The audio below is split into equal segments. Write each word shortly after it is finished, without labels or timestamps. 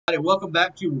Welcome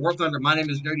back to Warthunder. My name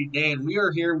is Dirty Dan. We are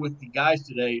here with the guys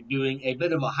today doing a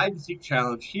bit of a hide and seek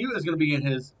challenge. Hugh is going to be in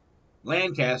his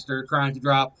Lancaster trying to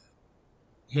drop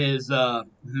his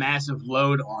massive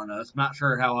load on us. Not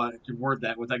sure how I can word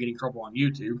that without getting trouble on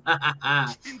YouTube.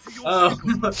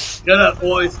 Get up,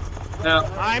 boys. Now,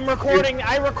 I'm recording.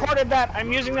 I recorded that.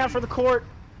 I'm using that for the court.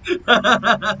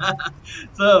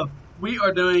 so we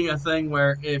are doing a thing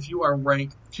where if you are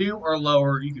rank 2 or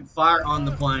lower, you can fire on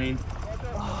the plane.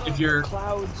 If you're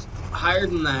Clouds. higher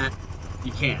than that,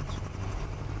 you can't.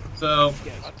 So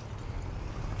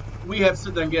we have to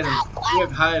sit there and get him. We have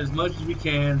to hide as much as we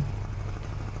can.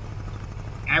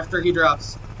 After he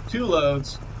drops 2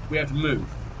 loads, we have to move.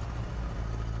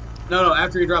 No,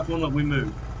 after he drops 1 load, we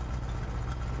move.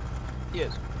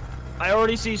 Yes. I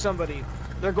already see somebody.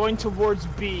 They're going towards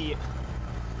B.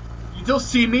 You don't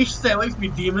see me? Stay away from me,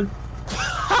 demon.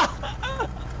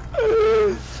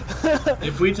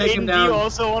 If we take him down, you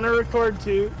also want to record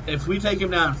too. If we take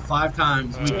him down 5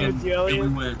 times, we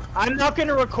win. I'm not going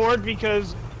to record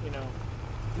because,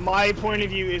 my point of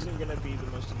view isn't going to be the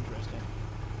most interesting.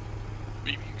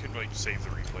 Maybe you could like save the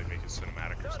replay, make it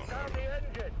cinematic or something.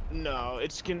 No, I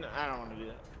don't want to do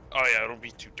that. Oh yeah, it'll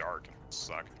be too dark and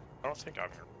suck. I don't think I'm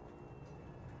here.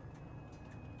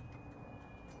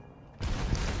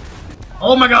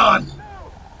 Oh my god!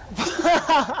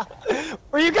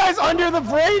 Were you guys under the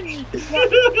bridge?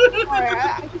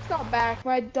 Alright, I just got back.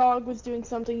 My dog was doing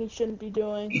something he shouldn't be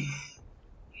doing.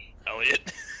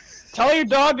 Elliot. Tell your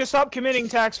dog to stop committing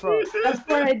tax fraud. That's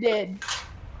what I did.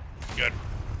 Good.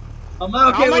 I'm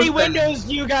okay. How many windows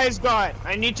do you guys got?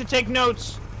 I need to take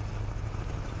notes.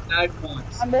 Died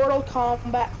once. My Mortal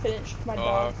Kombat finished. My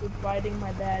dog was biting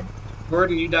my bed.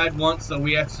 Gordon, you died once, so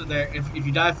we have to sit there. If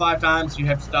you die 5 times, you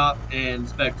have to stop and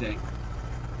spectate.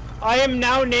 I am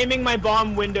now naming my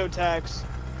bomb window tax.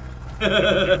 You're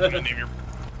gonna name your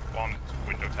bomb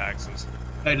window taxes.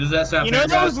 Hey, does that sound?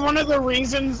 That was one of the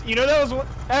reasons.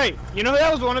 That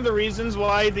was one of the reasons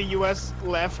why the U.S.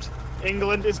 left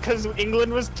England is because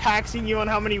England was taxing you on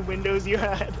how many windows you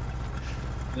had.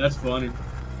 That's funny.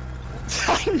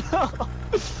 I know.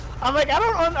 I'm like,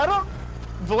 I don't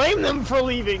blame them for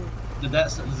leaving. Does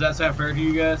that sound fair to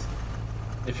you guys?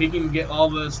 If he can get all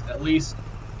of us at least,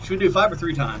 should we do 5 or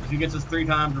 3 times? If he gets us 3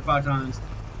 times or 5 times,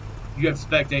 you have to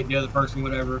spectate the other person,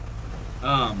 whatever.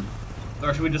 Or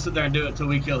should we just sit there and do it until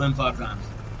we kill him 5 times?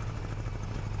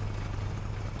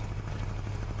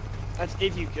 That's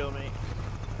if you kill me.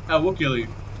 Oh, we'll kill you.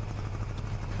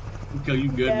 We'll kill you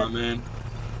good, my man.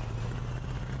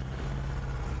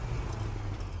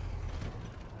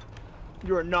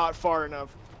 You are not far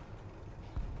enough.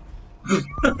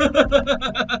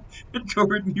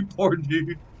 Gordon, you poor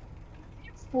dude.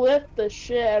 Flipped the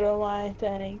shit out of my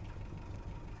tank.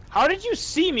 How did you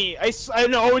see me? I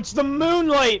know, it's the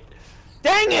moonlight!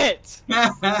 Dang it!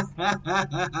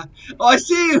 Oh, I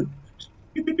see you!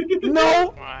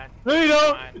 No! No, you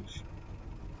don't!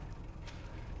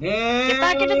 Yeah. Get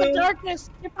back into the darkness!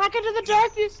 Get back into the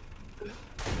darkness!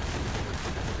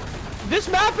 This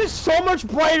map is so much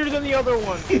brighter than the other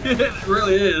one. It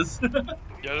really is.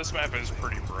 Yeah, this map is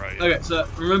pretty bright. Okay, so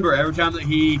remember, every time that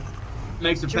he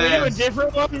makes a pass... Can we do a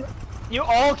different one? You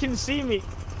all can see me.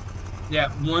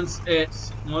 Yeah, once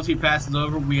he passes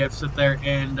over, we have to sit there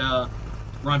and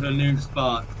run to a new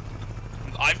spot.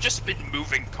 I've just been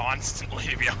moving constantly,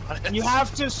 to be honest. You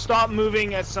have to stop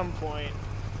moving at some point.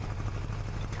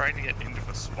 I'm trying to get into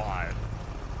the spot.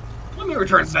 Let me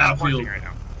return to It's not Battlefield. working right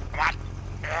now. Come on.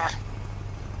 Ugh.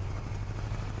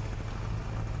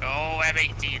 Oh,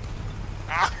 M18.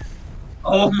 Ah.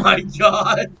 Oh my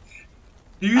god!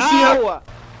 Do you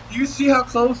see how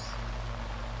close?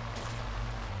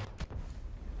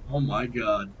 Oh my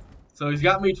god! So he's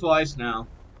got me twice now.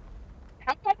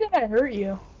 How did I hurt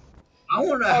you? I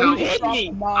want to know Oh, how. you hit me.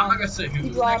 I'm not gonna say who He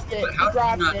was dropped next, it. but how He did you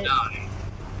dropped not it. die?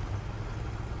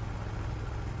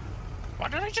 Why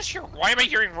did I just hear? Why am I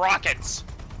hearing rockets?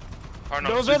 Oh, no,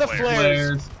 Those it's are the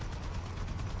flares. flares.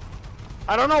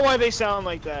 I don't know why they sound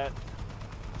like that.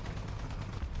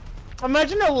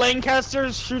 Imagine a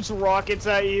Lancaster shoots rockets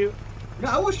at you.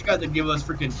 Yeah, I wish you guys would give us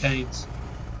freaking tanks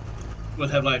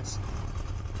with headlights.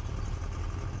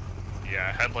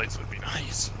 Yeah, headlights would be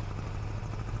nice.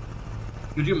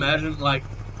 Could you imagine, like,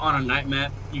 on a night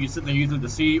map, you can sit there using the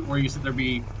sea, or you can sit there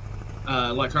be,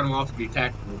 like, turn them off to be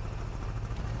tactical?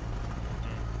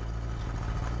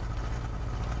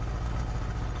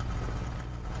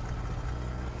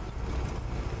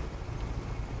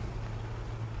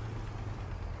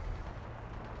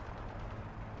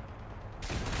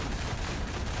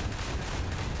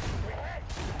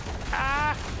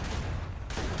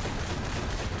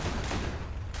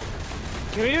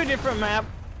 Can we do a different map?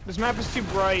 This map is too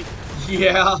bright.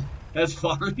 Yeah, that's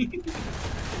funny. What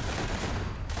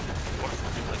if we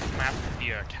do like the map could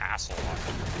be a castle?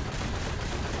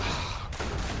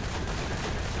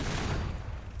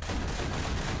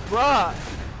 Bruh,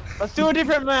 let's do a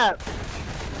different map.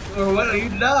 Or why don't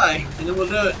you die, and then we'll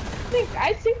do it.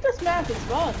 I think this map is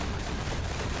fun.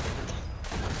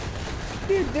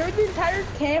 Dude, there's the entire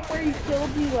camp where you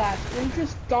killed me last. We're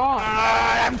just gone.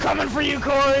 Ah, I'm coming for you,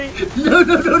 Corey. No,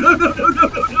 no, no, no, no, no, no, no,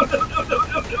 no, no, no, no,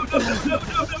 no, no, no,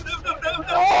 no, no, no.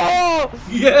 Oh!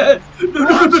 Yes!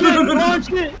 Launch it!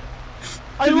 Launch it!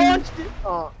 I launched it!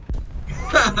 Oh.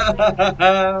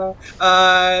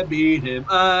 I beat him.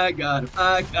 I got him.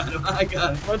 I got him. I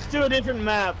got him. Let's do a different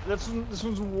map. This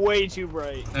one's way too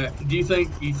bright. Do you think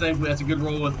that's a good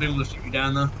roll with being able to shoot you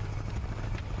down though?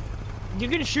 You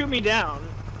can shoot me down,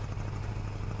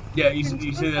 Yeah, you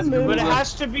see that's a good roll. but it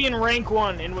has to be in rank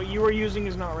 1, and what you are using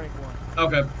is not rank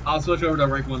 1. Okay, I'll switch over to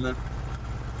rank 1 then.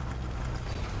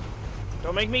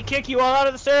 Don't make me kick you all out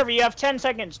of the server. You have 10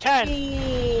 seconds.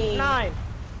 10, 9,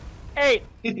 8,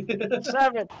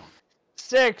 7,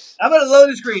 6. I'm gonna load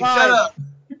the screen. 5, Shut up.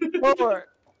 4,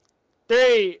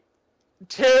 3,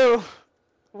 2,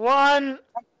 1.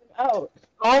 Oh.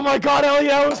 Oh my god,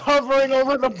 Elliot, I was hovering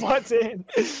over the button.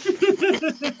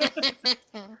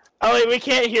 Elliot, we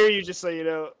can't hear you, just so you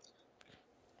know.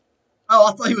 Oh,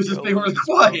 I thought he was just being really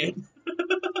quiet.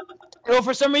 Well,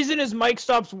 for some reason, his mic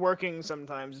stops working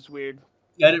sometimes. It's weird.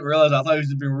 Yeah, I didn't realize. I thought he was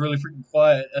just being really freaking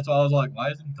quiet. That's why I was like,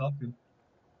 why isn't he talking?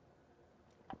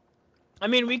 I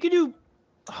mean, we could do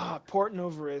port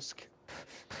Nova Risk.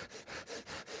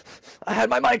 I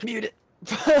had my mic muted.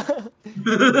 I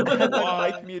had my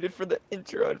mic muted for the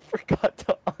intro and forgot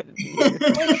to unmute.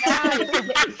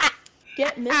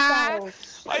 Get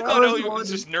missiles. I thought Elliot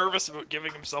was just nervous about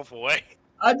giving himself away.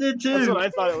 I did too. That's what I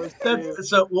thought it was too.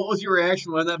 So, what was your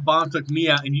reaction when that bomb took me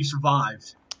out and you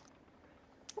survived?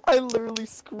 I literally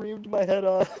screamed my head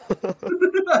off.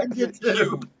 I did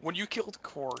too. When you killed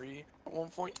Corey, at one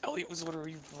point, Elliot was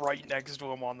literally right next to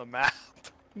him on the map.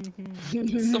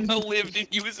 Somehow lived and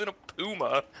he was in a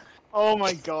Puma. Oh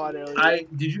my god,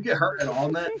 Elliot. Did you get hurt at all,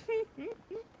 Matt?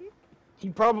 He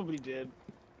probably did.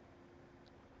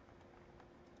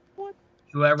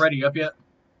 Do I have ready up yet?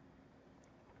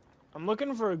 I'm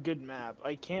looking for a good map.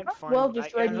 I can't find. Well,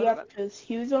 just ready up because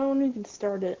he was the only one who can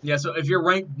start it. Yeah. So if you're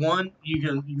rank 1, you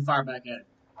can fire back at it.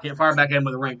 Can't fire back at him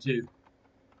with a rank 2.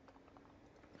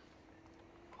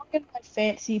 I'll get my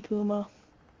fancy Puma.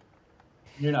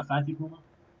 You're not fancy Puma.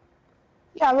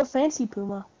 Yeah, I have a fancy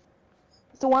Puma.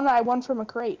 It's the one that I won from a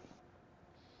crate.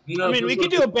 You know, I mean, we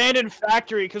could do Abandoned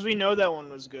Factory because we know that one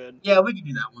was good. Yeah, we could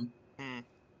do that one.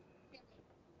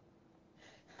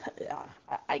 Yeah,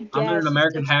 I guess. I'm in an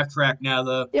American half track now,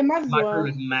 though. Yeah, might as My well. crew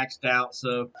is maxed out,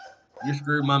 so you're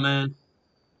screwed, my man.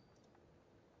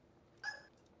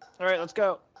 All right, let's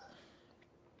go.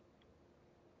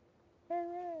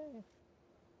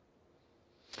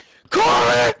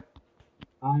 Corey!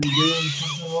 I'm doing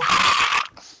something.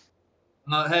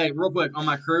 Hey, real quick, on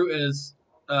my crew is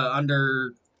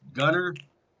under gunner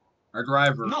or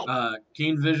driver. No.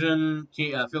 Keen vision,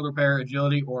 field repair,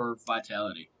 agility, or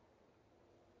vitality.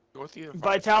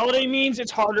 Vitality means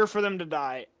it's harder for them to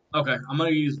die. Okay, I'm gonna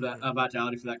use that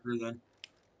vitality for that crew then.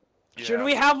 Yeah. Should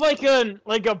we have like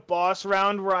a boss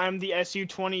round where I'm the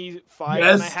SU-25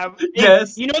 Yes. and I have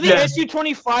Yes. You know the Yes.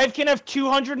 SU-25 can have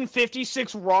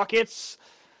 256 rockets.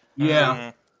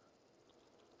 Yeah.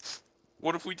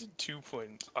 What if we did 2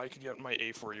 points? I could get my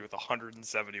A4E with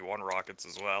 171 rockets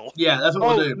as well. Yeah, that's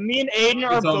what we'll do. Me and Aiden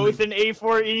are It's on both in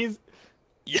A4Es.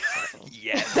 Yeah.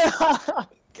 Yes.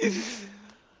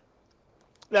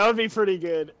 That would be pretty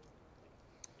good.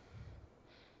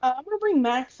 I'm gonna bring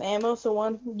max ammo, so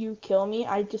when you kill me,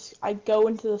 I go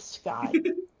into the sky.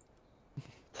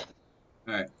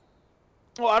 Alright.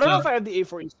 Well, I don't know if I have the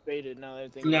A4E spaded now that I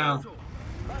think Now, about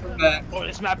it. we're back Oh,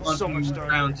 this map is so on much to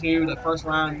darker. round 2. The first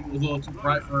round was a little too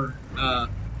bright for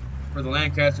the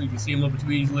Lancaster. You can see him a little bit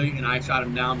too easily, and I shot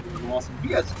him down because I'm awesome. You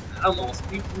guys, I'm awesome.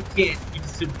 You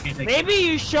just simply can't take Maybe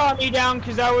you shot me down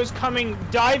because I was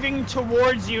diving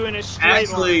towards you in a straight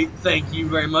Actually, line. thank you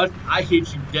very much. I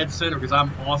hit you dead center because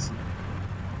I'm awesome.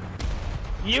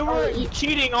 You were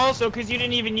cheating also because you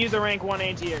didn't even use a rank 1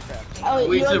 anti-aircraft. Elliot,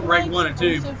 We you said like rank 1 and 2.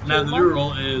 exclusive Now the Puma? new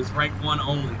rule is rank 1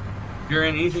 only. If you're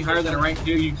in anything higher than a rank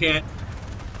 2, you can't.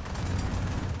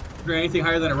 If you're anything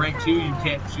higher than a rank 2, you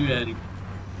can't shoot at him.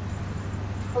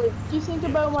 Elliot, what do you think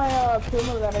about my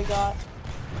Puma that I got?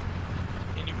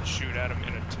 Can't even shoot at him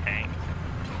in a tank.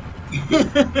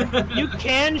 You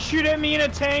can shoot at me in a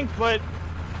tank, but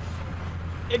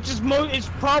it's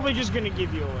probably just gonna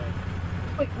give you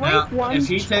away. Wait, Now, rank one. if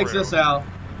he takes us out,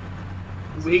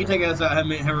 he can take us out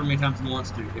however many times he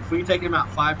wants to. If we take him out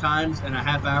 5 times in a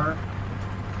half hour,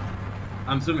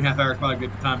 I'm assuming half hour is probably a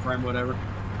good time frame, whatever.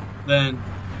 Then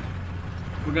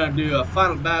we're gonna do a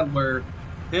final battle where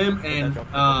him and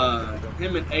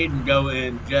Aiden go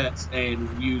in jets and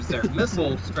use their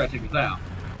missiles to try to take us out.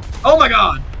 Oh my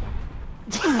God!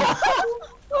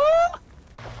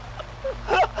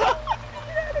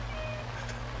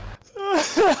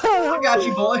 I got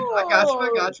you, boy. I got you. I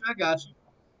got you. I got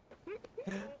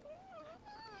you.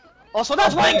 Also,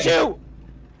 that's rank 2!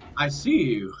 I see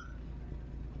you.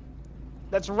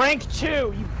 That's rank 2,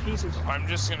 you pieces. I'm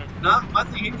just gonna. Not, I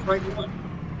think he's rank 1.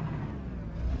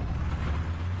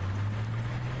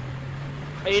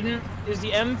 Aiden is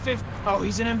the M15. Oh,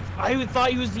 he's an M. I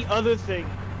thought he was the other thing.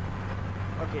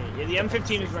 Okay, yeah, the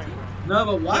M15 is rank 1. No,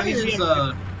 but why he's is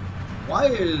the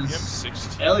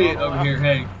M16. Elliot over here?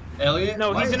 Hey, Elliot.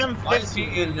 No, why he's is, an Why is he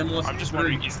M15. in M1? I'm just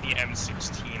wondering, is the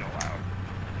M16 allowed?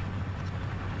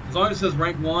 As long as it says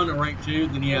rank 1 or rank 2,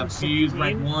 then yeah, if you use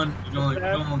rank M16? 1, you don't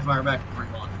only fire back with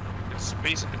rank 1. It's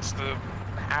it's the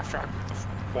half track with the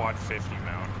quad 50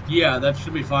 mount. Yeah, that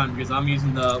should be fine because I'm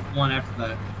using the one after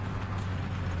that.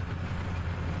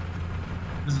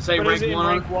 Does it say But rank is it in 1?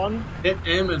 rank 1? Hit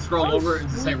M and scroll What? over.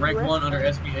 Does it say rank 1 under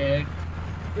SBA?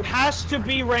 It has to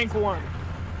be rank 1.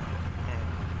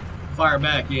 Fire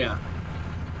back, yeah.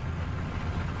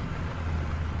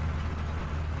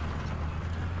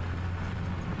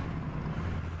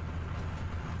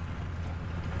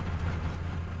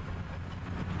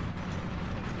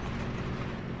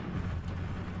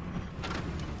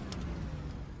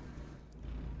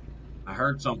 I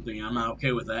heard something. I'm not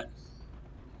okay with that.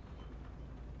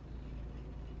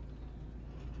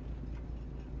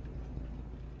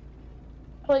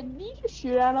 Like, did you just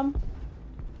shoot at him?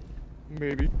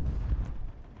 Maybe.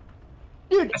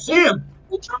 Dude, I see him!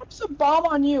 he drops a bomb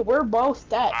on you. We're both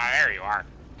dead. Ah, there you are.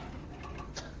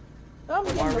 I'm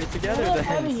Why getting are we the together flip out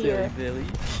then, of silly here. Billy?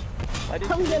 Why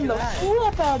did I'm you getting do the that?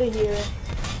 flip out of here.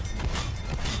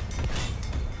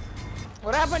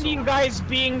 What happened to you guys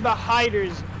being the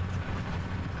hiders?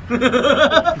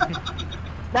 That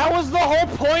was the whole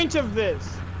point of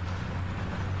this.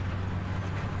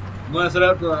 Want to set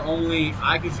up for only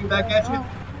I can shoot back at you?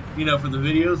 You know, for the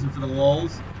videos and for the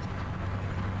lulls.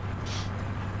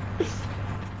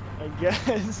 I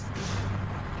guess.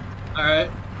 Alright.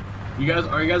 Are you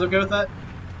guys okay with that?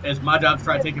 It's my job to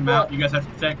try to take him out. You guys have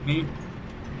to protect me.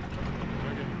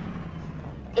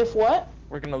 If what?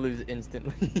 We're gonna lose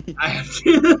instantly. I have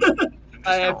to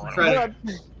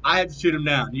I have to shoot him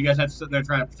down. You guys have to sit there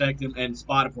trying to protect him and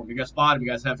spot him for me. You guys spot him, you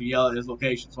guys have to yell at his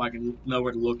location so I can know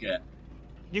where to look at.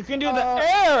 You can do the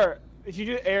air! If you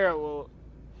do air, it will...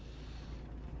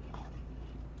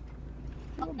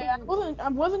 Okay, I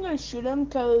wasn't gonna shoot him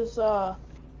because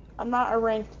I'm not a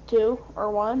rank 2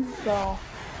 or 1, so.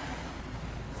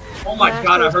 Oh my Max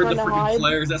god, I was heard the trying to freaking hide.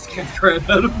 flares. That scared the crap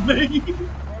out of me.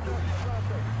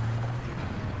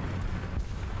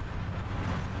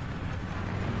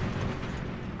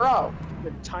 Bro,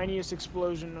 The tiniest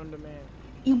explosion on demand.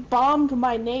 you bombed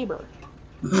my neighbor.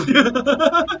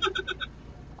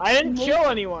 I didn't kill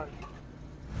anyone.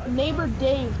 Neighbor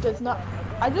Dave does not.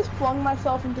 I just flung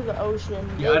myself into the ocean.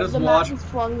 Yeah, I just the watched- map just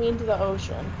flung me into the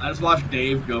ocean. I just watched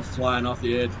Dave go flying off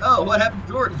the edge. Oh, what happened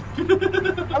to Jordan?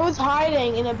 I was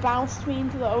hiding and it bounced me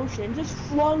into the ocean. Just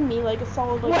flung me like a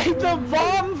solid. Like, Wait, the 40 meters.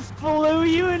 bomb flew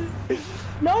you in?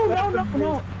 No,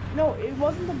 it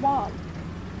wasn't the bomb.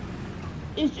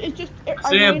 I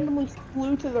Sam. randomly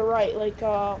flew to the right, like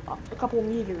a couple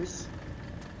meters.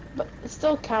 But it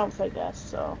still counts, I guess,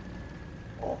 so.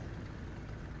 Oh.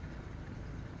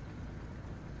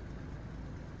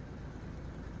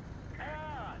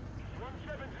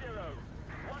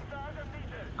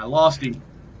 I lost him.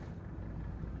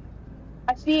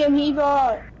 I see him,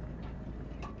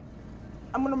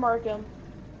 I'm gonna mark him.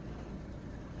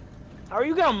 How are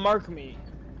you gonna mark me?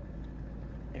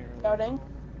 Scouting.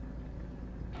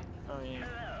 Oh, yeah.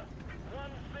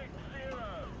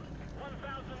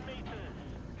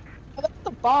 Oh, that's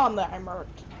the bomb that I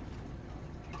marked.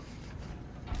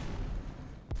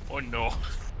 Oh no.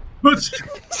 Ouch.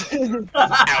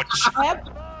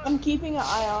 I'm keeping an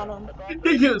eye on him.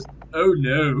 He goes, oh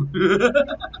no.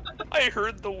 I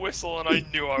heard the whistle and I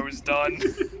knew I was done.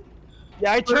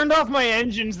 Yeah, I turned off my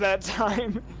engines that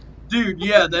time. Dude,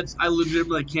 yeah, I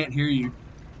legitimately can't hear you.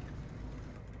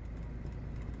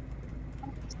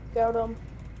 Scout him.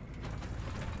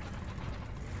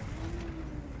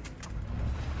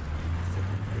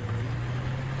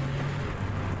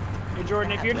 Hey,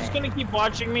 Jordan, if you're just gonna keep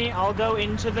watching me, I'll go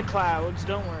into the clouds.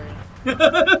 Don't worry.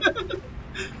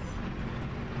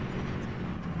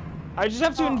 I just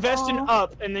have to invest in Uh-uh.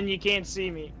 up, and then you can't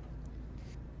see me.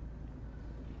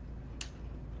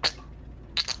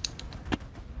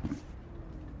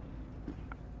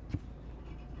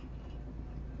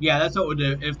 Yeah, that's what we'll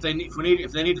do. If they need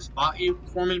to spot you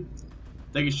for me,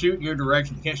 they can shoot in your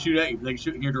direction. They can't shoot at you, but they can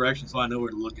shoot in your direction, so I know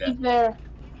where to look at. He's there.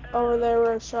 Over there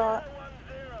where I shot.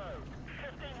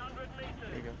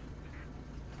 There you go.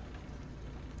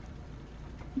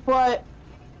 But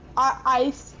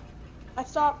I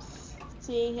stopped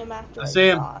seeing him after I I see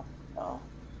him. shot. So.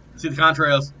 See the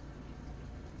contrails.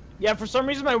 Yeah, for some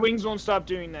reason my wings won't stop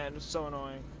doing that. It's so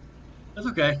annoying. That's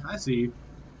okay. I see you.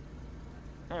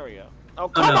 There we go. Oh,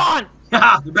 come no. on!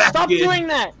 Haha, they're back Stop again. doing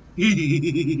that!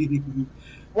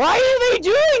 Why are they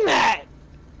doing that?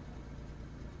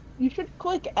 You should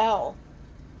click L.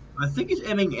 I think it's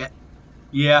aiming at.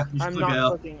 Yeah, you should I'm click not L.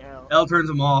 clicking L. L turns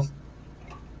them off.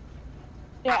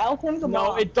 Yeah, L turns them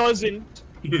No, off. it doesn't.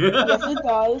 Yes, it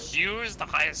does. Hugh is the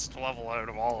highest level out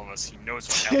of all of us. He knows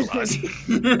what L does.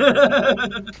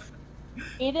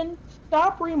 Aiden,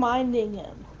 stop reminding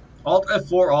him. Alt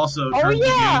F4 also Oh turns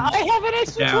yeah, the I have an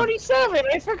XP-27.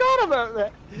 I forgot about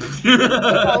that.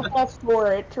 Oh, game. that's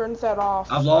for it. Turns that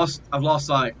off. I've lost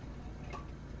sight.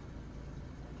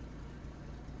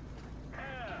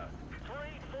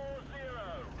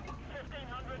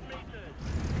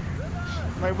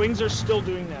 My wings are still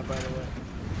doing that, by the way.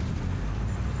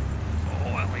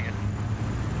 Oh, Elliot.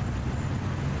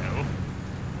 No.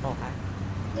 Oh, hi.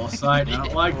 Lost sight. I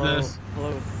don't like Hello, this.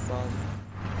 hello, son.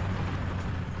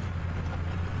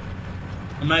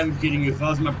 I'm not even kidding you. If I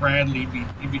was my Bradley,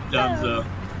 he'd be done. So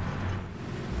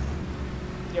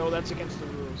Yeah, well, that's against the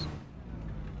rules.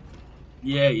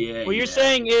 yeah. What you're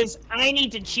saying is, I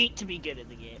need to cheat to be good at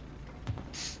the game.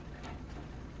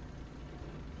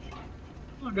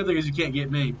 Well, the good thing is you can't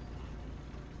get me.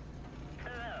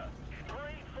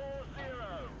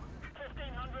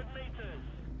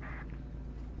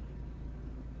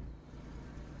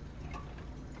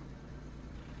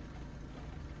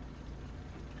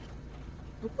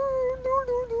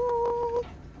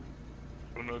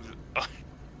 Oh no. I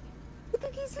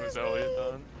think he's Was Elliot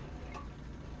done?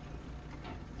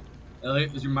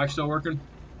 Elliot, is your mic still working?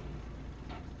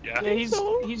 Yeah. Yeah,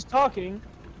 he's talking.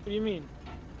 What do you mean?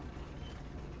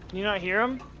 Can you not hear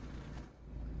him?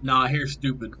 No, I hear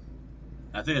stupid.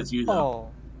 I think that's you though. Oh.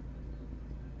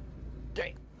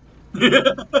 Dang.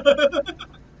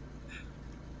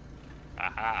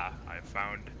 Aha, I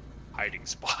found hiding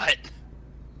spot.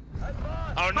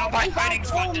 Oh no, my hiding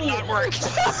spot did not work.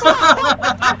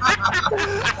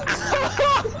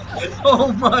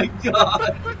 Oh my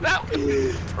god! That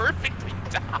was perfectly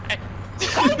timed.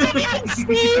 I didn't even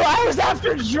see you! I was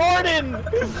after Jordan!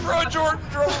 Bro, Jordan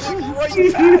drove like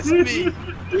right past me.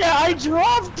 Yeah, I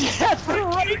drove death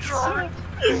right Jordan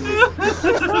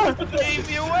gave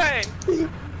me away.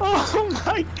 Oh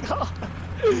my god!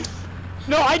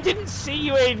 No, I didn't see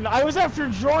you, Aiden. I was after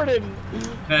Jordan.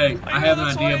 Hey, I have an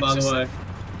that's idea, why by it's the way.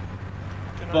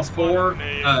 Can I Before, spawn a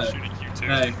grenade and shoot at you too?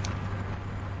 Hey,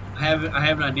 I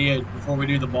have an idea before we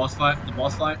do the boss fight.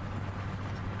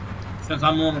 Since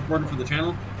I'm the one recording for the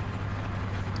channel,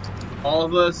 all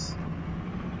of us,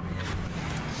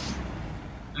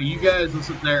 you guys will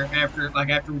sit there after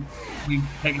we've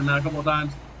taken them out a couple of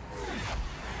times.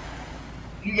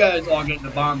 You guys all get in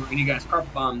the bomber and you guys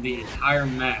carpet bomb the entire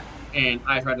map, and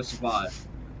I try to survive.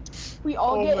 We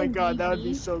all Oh get my in god, that would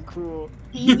be BB, so cool.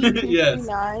 Yes.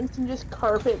 BB-59s and just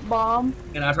carpet bomb.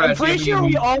 And I try I'm to pretty see sure if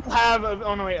we all have a...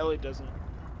 Oh no, wait, Elliot doesn't.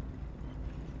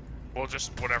 Well,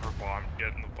 just whatever bomb you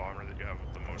get in the bomber that you have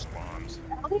with the most bombs.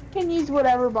 We can use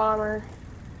whatever bomber.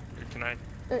 Can I?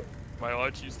 Am I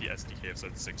allowed to use the SDK if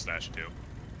it's 6-2?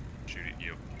 Shoot at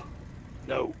you.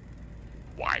 No,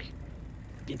 Why?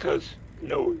 because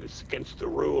no, it's against the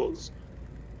rules.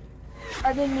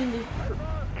 I didn't mean to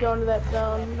go into that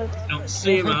zone. I don't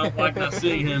see him. I don't like not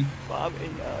seeing him.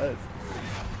 Bombing us.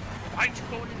 Why'd you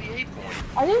go into the A point?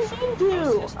 I didn't mean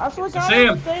to. I forgot See I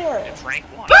him. was there. It's rank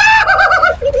 1.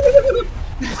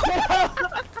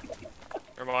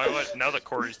 Now that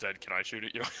Corey's dead, can I shoot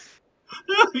at you?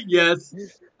 Yes,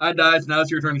 I died. So now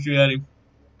it's your turn to shoot at him.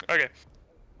 Okay.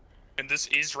 And this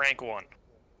is rank 1.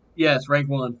 Yes, rank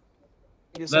 1.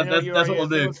 Yes, I know That's you what already we'll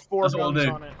do. with 4 That's what we'll guns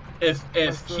do. on it.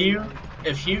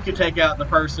 If Hugh could take out the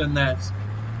person that's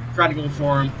trying to go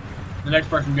for him, the next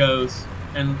person goes,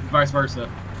 and vice versa.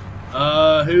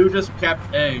 Who just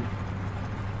capped A?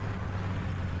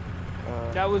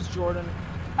 That was Jordan.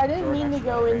 I didn't mean to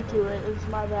go into it. It's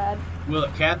my bad. Will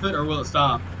it cap it or will it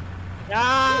stop?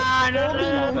 Ah, no, It'll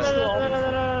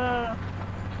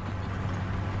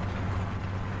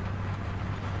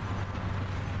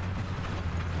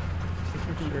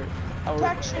be neutral. for our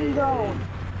Protection zone.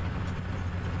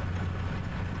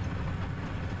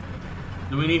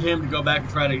 Do we need him to go back and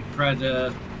try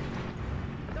to?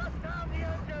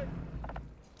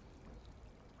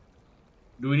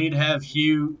 Do we need to have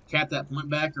Hugh cap that point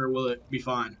back, or will it be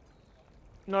fine?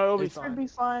 No, it'll be It should fine. be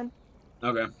fine.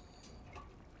 Okay.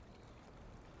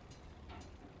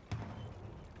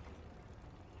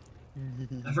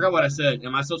 I forgot what I said.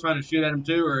 Am I still trying to shoot at him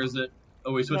too, or is it?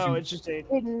 Oh, we switching. No, it's just Aiden.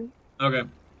 Aiden. Okay.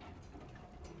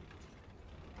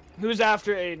 Who's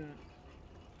after Aiden?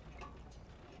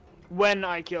 When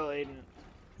I kill Aiden.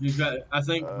 He's got. I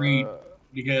think Reed,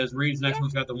 because Reed's next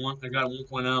one's got the one. They got a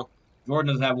 1.0. Jordan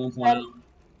doesn't have 1.0.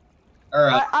 All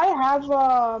right. I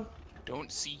have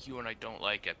Don't see you and I don't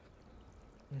like it.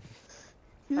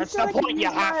 That's who's the gonna point, use you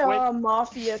halfwit. my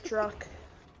mafia truck?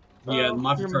 Yeah, the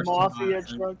mafia Your truck's too high, mafia I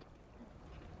think. truck.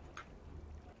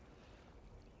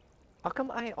 How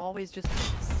come I always just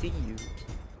see you?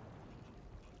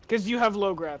 Because you have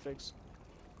low graphics.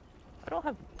 I don't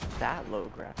have that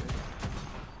low graphics.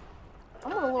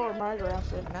 I'm gonna lower my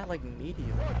graphics. I'm at like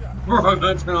medium. We're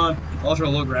gonna turn on ultra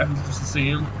low graphics just to see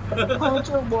him.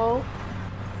 Ultra low.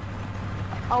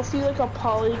 I'll see like a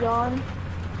polygon.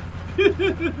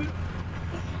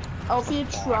 I'll see a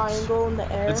triangle in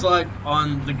the air. It's like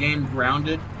on the game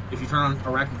Grounded. If you turn on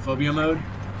arachnophobia mode,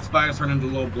 spiders turn into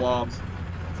little blobs.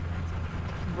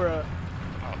 Bruh.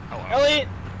 Oh, hello. Elliot,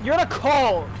 you're on a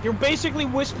call. You're basically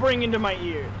whispering into my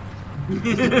ear.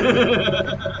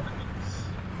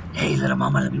 Hey, little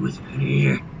mama, let me whisper in your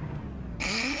ear.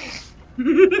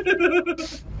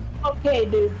 Okay,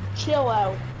 dude, chill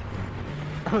out.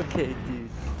 Okay, dude.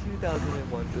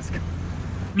 2001 just.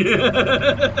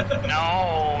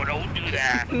 No, don't do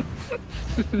that.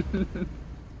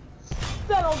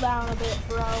 Settle down a bit,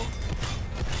 bro.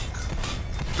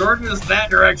 Jordan is that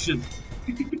direction.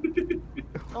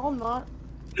 No, I'm not.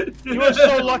 You are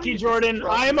so lucky, Jordan.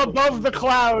 I am above the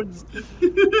clouds.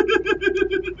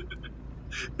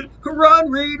 Run,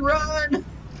 Reed, run!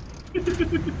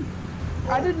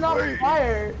 I did not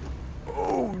fire.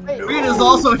 Oh Wait, Reed is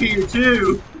also here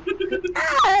too.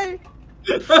 Yeah!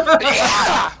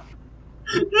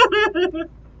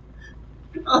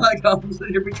 I like how I'm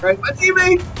sitting here betraying my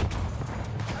teammate.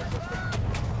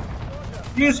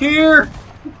 He's here.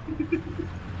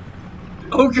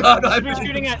 Oh God, I should be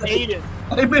shooting at Aiden.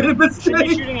 I made a Should be mistake.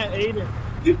 shooting at Aiden.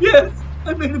 Yes,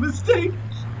 I made a mistake.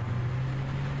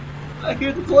 I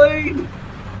hear the plane.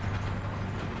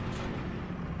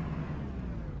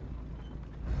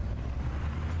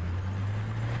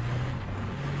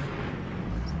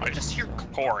 I just hear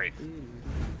Corey.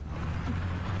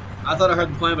 I thought I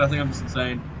heard the plane, but I think I'm just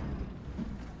insane.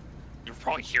 You're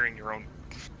probably hearing your own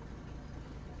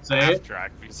Say laugh it.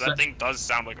 track because that thing does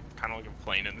sound like kind of like a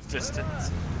plane in the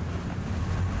distance.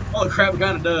 Oh crap, it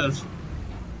kind of does.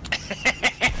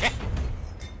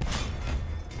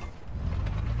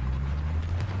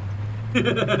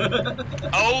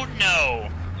 Oh no!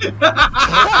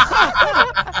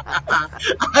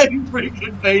 I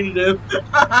freaking baited him.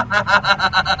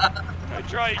 I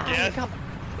try again.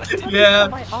 Yeah,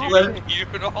 let You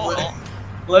at all?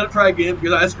 let it try again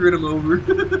because I screwed him over.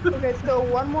 Okay, so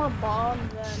one more bomb,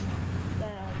 then.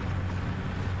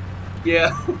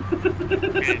 Yeah.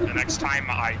 Okay, the next time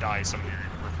I die, somebody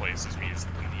replaces me as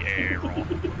in the AA role.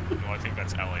 No, I think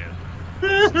that's Elliot.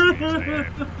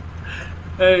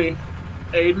 Hey,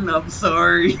 Aiden, I'm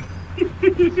sorry.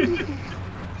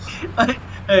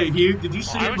 Hey, Hugh, did you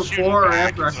see Well, I him was shooting before or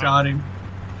back, after I so- shot him?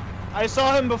 I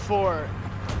saw him before.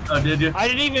 Oh, did you? I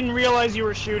didn't even realize you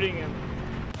were shooting him.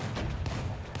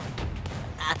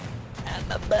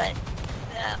 My butt.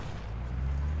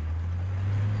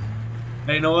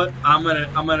 Hey, you know what? I'm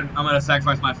gonna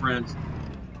sacrifice my friends.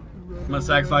 I'm gonna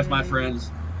sacrifice my friends.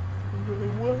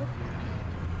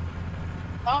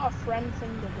 Not a friend thing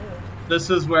to do. This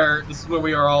is where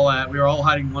we are all at. We are all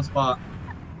hiding in one spot.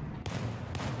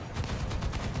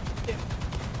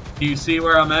 Do you see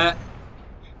where I'm at?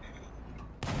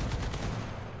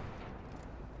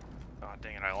 God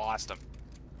dang it, I lost him.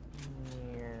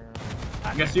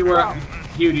 You guys see where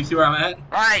Hugh, do you see where I'm at?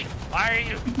 Why? Why are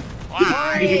you?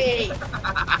 Why?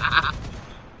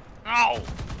 No!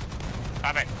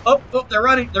 Stop it. Oh, they're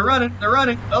running.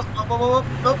 Oh.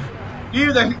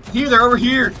 Hugh, they're over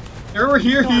here. They're over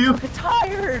here, Hugh. I'm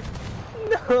tired.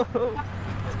 No.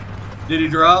 Did he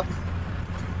drop?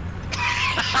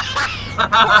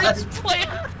 Corey's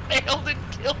plan failed and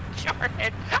killed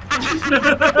Jordan.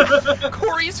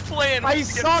 Corey's plan I was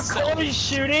to saw get himself- Corey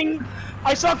shooting,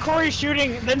 I saw Corey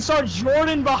shooting, then saw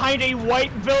Jordan behind a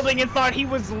white building and thought he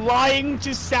was lying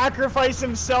to sacrifice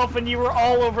himself, and you were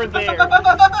all over there.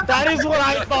 That is what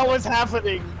I thought was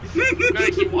happening.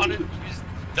 Like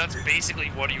that's basically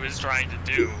what he was trying to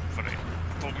do,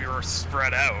 but we were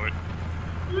spread out.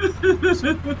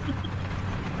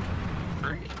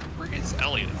 Where is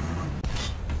Elliot?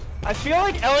 I feel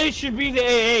like Elliot should be the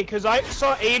AA, because I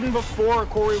saw Aiden before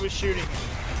Corey was shooting.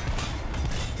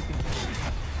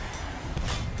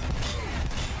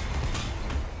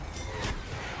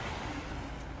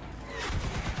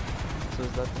 So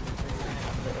is that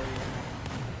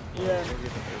the Yeah.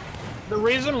 The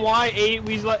reason why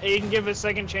we let Aiden give a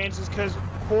second chance is because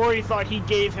Corey thought he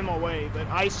gave him away, but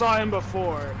I saw him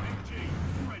before.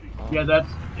 Yeah, that's.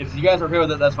 If you guys are okay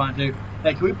with it, that's fine too.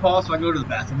 Hey, can we pause so I can go to the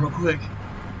bathroom real quick?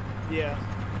 Yeah.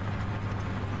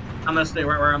 I'm gonna stay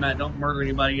right where I'm at. Don't murder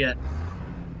anybody yet.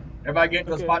 Everybody get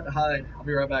to a Okay. spot to hide. I'll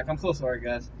be right back. I'm so sorry,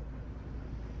 guys.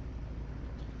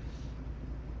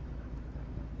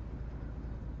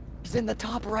 He's in the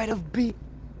top right of B.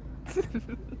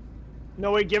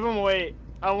 No, wait, give him away.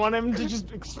 I want him to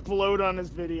just explode on his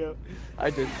video. I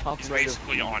did top He's right of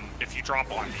basically B. on. If you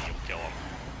drop on me, you'll kill him.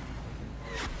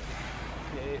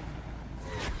 Okay.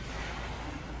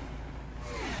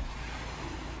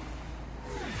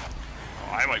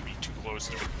 Oh, I might be too close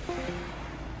to it.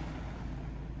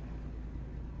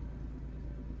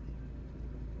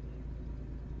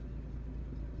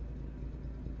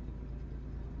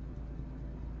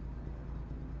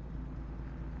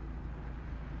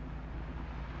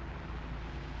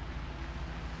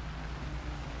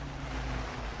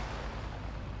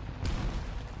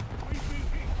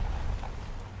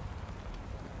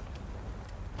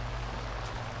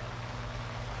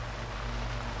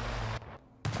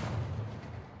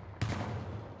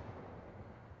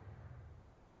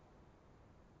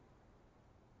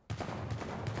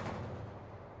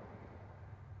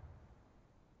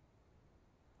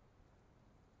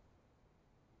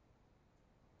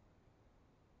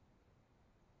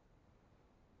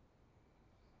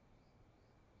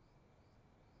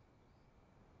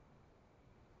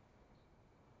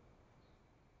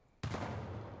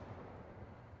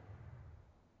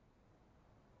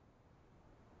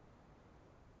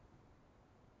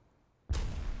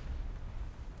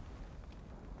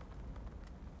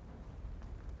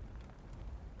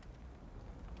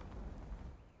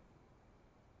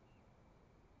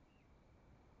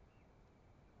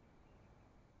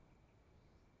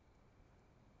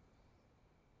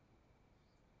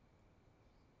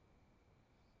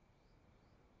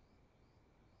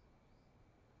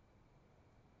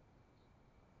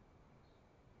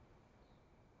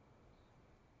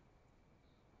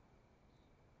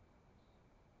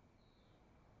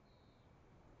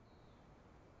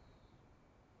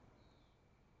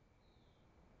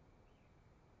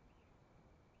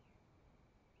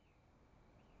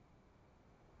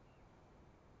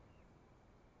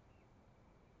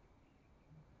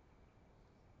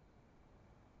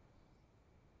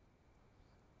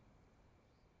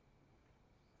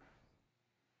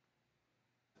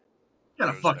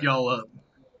 Gotta fuck y'all up.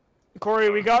 Corey,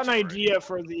 we got an idea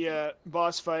for the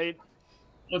boss fight.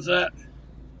 What's that?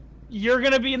 You're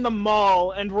gonna be in the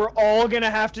mall, and we're all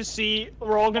gonna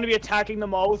be attacking the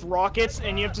mall with rockets,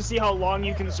 and you have to see how long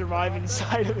you can survive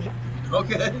inside of it.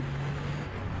 Okay.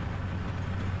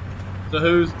 So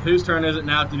whose turn is it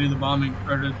now to do the bombing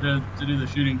or to do the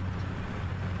shooting?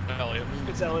 Elliot.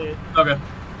 It's Elliot. Okay.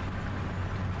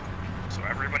 So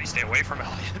everybody stay away from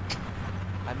Elliot.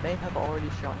 I may have already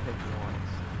shot him once.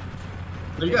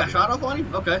 So you got a shot off on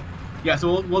him? Okay. Yeah.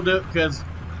 So we'll do it because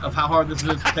of how hard this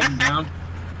is to take him down.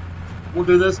 We'll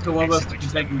do this to one of us Basically can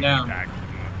just take him make down. back.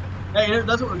 Hey,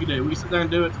 that's what we can do. We can sit there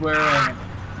and do it to where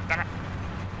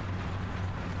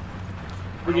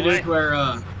we can do it to where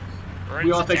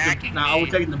we all take the. Now, are we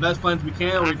taking the best planes we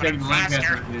can, or are we taking the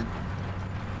Lancaster again?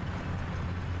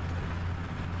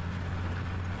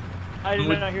 I did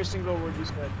not hear a single word you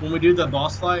said. When we do the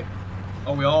boss fight,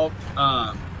 are we all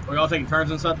taking turns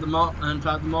inside the mall?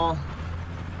 Inside the mall?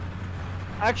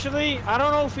 Actually, I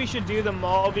don't know if we should do the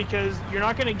mall because you're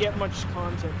not gonna get much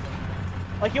content from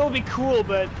it. Like, it'll be cool,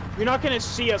 but you're not gonna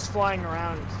see us flying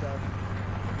around and stuff.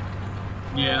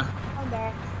 Yeah. I'm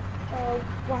back.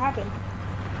 What happened?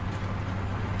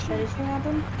 Anything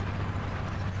happened?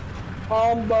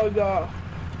 Hamburger.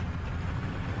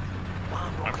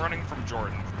 I'm running from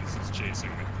Jordan because he's chasing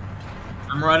me.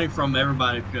 I'm running from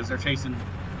everybody because they're chasing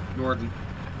Jordan.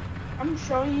 I'm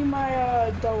showing you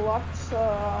my deluxe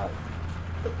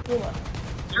Puma.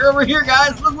 You're over here,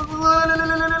 guys!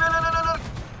 Look.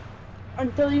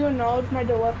 Until you acknowledge my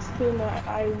deluxe Puma,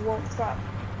 I won't stop.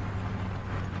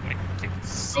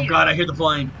 Oh god, I hear the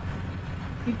plane.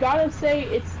 You gotta say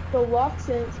it's deluxe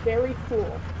and it's very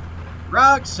cool.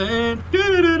 Roxanne,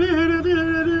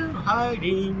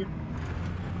 hiding.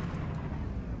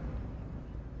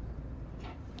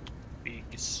 Big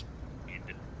speed.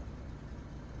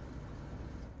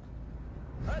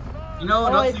 You know, Oh,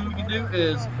 another thing we can do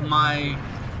is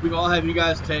we can all have you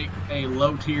guys take a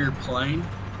low tier plane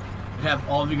and have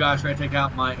all of you guys try to take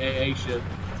out my AA ship.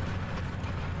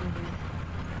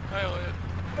 Hi, Elliot.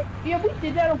 Yeah, we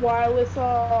did that a while with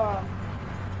Hugh's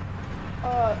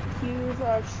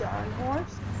Sharn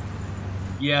horse.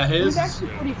 Yeah, It was his.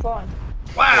 actually pretty fun.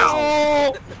 Wow!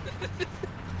 Oh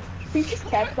He just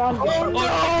kept on Oh, going. you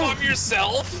bomb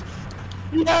yourself?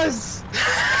 yes!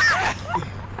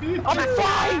 I'm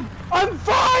fine! I'm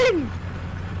fine!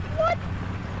 What?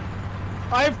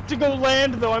 I have to go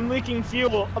land though. I'm leaking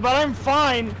fuel, but I'm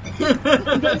fine. You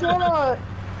guys wanna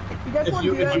If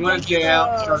you do that want to against, stay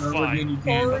out, start over fine. again, you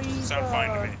can. Corey's, Sound fine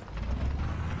to me.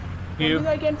 do You,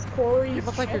 that against Corey's. You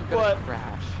look like you're What? gonna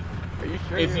crash. Are you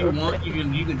sure? if you you're want, okay?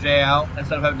 you can J out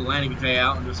instead of having to land. You can J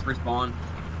out and just respawn.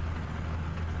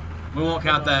 We won't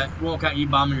count that. We won't count you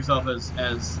bombing yourself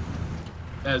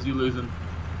as you losing.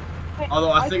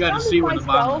 Although I think I just see where the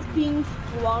bomb. myself being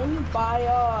flung by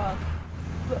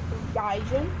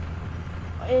Gaijin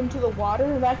into the water,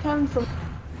 and that counts for.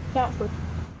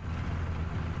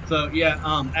 So yeah,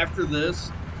 after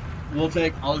this, we'll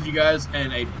take all of you guys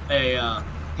and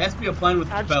has to be a plane with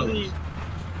Actually,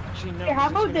 propellers. no. Hey, how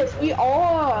about this? We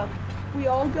all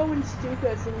go in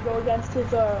Stukas and go against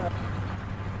his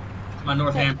My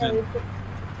Northampton.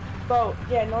 boat.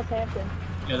 Yeah, Northampton.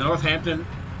 Yeah, the Northampton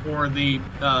or the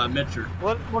Mitcher.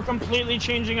 What? We're completely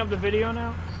changing up the video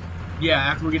now. Yeah,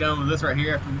 after we get done with this right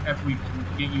here, after we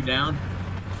get you down,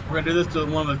 we're gonna do this till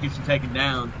one of us gets you taken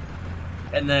down,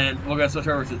 and then we're gonna switch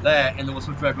over to that, and then we'll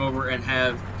switch back over and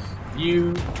have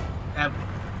you have.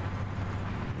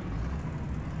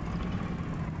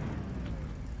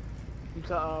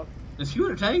 Is you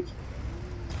in a tank?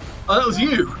 Oh, that was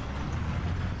you.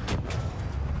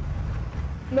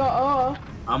 No,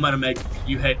 I'm gonna make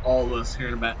you hate all of us here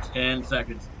in about 10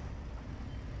 seconds.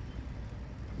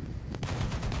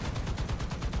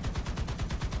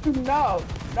 no.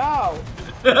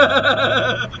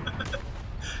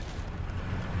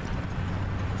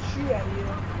 Shoot at you.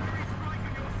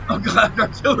 Oh god,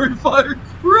 artillery fire!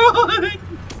 Run!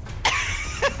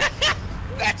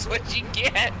 That's what you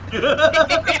get.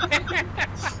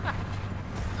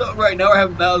 So right now we're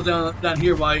having battles down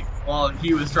here while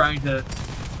he was trying to.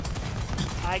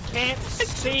 I can't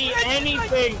see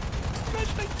anything.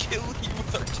 Imagine I kill you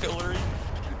with artillery.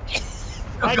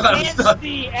 Oh I god, I'm can't stuck.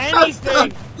 see I'm stuck.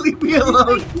 anything. Leave me You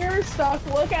alone. think you're stuck?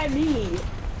 Look at me.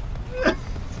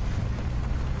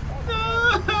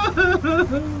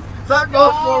 Stop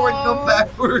going forward, go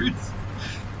backwards.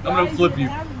 I'm gonna Guys, flip you.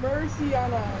 Have mercy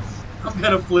on us. I'm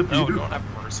gonna flip No, you. don't have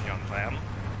mercy on them.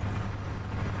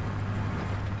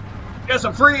 Yes,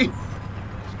 I'm free.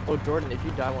 Oh, Jordan, if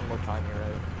you die one more time, you're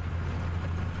out.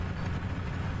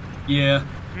 Yeah.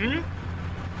 Hmm?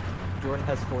 Jordan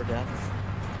has 4 deaths.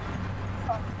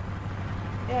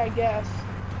 Yeah, I guess.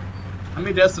 How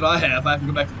many deaths did I have? I have to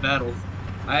go back to battle.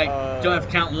 I don't have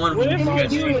to count one of what them. if You I guys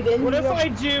do- cheat. Then What if you- I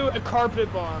do a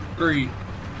carpet bomb? 3.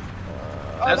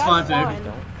 Oh, That's fine, too.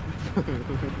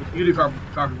 Don't. You do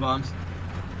carpet bombs.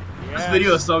 This Yes.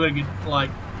 video is still gonna get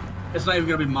it's not even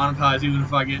gonna be monetized, even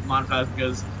if I get monetized,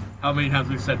 because how many times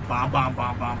we've said bomb, bomb,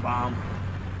 bomb, bomb, bomb.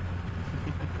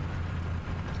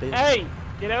 Hey,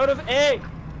 get out of A.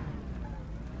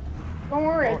 Don't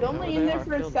worry, Oh, I've only no, in they there are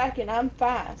for a killed. second. I'm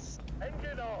fast.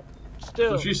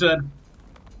 Still. So she said,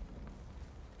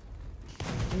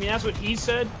 I mean, that's what he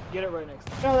said. Get it right next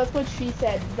time. No, that's what she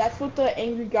said. That's what the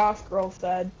angry goth girl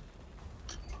said.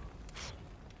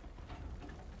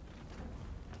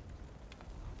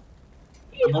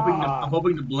 I'm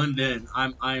hoping to blend in.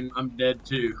 I'm dead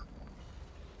too.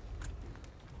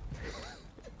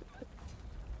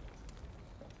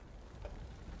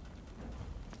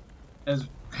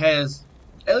 Has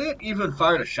Elliot even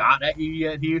fired a shot at you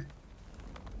yet, Hugh?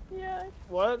 Yeah.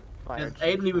 What? Has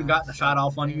Aiden even gotten a shot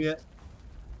off on you yet?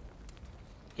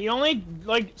 He only,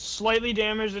 like, slightly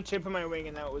damaged the tip of my wing,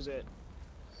 and that was it.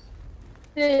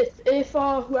 If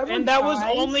whoever And that was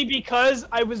dies- only because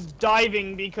I was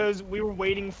diving because we were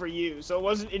waiting for you, so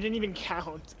it didn't even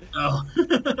count. Oh.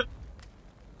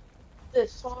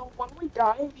 So when we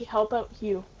die, we help out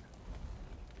Hugh.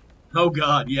 Oh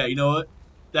god, yeah, you know what?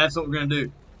 That's what we're gonna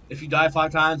do. If you die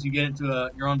 5 times, you get into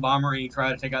your own bomber and you try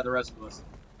to take out the rest of us.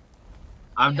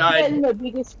 I've died. Getting the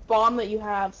biggest bomb that you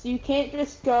have, so you can't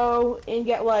just go and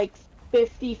get like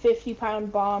 50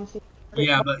 pound bombs.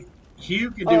 Yeah, but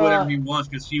Hugh can do whatever he wants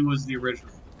because he was the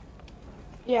original.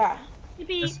 Yeah.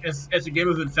 It's a game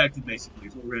of infected, basically.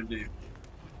 Is what we're gonna do.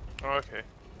 Okay.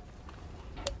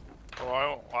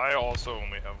 Well, I also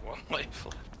only have 1 life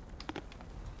left.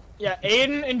 Yeah,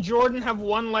 Aiden and Jordan have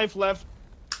 1 life left.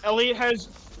 Elliot has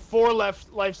 4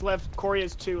 lives left. Corey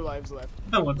has 2 lives left.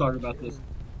 I don't want to talk about this.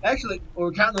 Actually,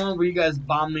 we're counting the one where you guys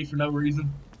bombed me for no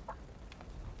reason.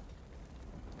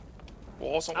 Well,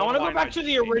 also, I want to go back to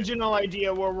the original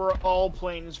idea where we're all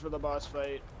planes for the boss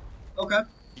fight. Okay.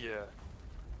 Yeah.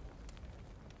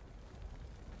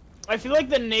 I feel like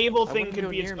the naval I thing wouldn't could go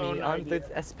be its near own me. I'm idea. the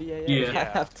SBA. Yeah. I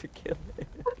have to kill it.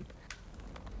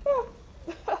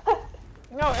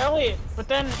 No, Elliot, but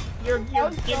then you're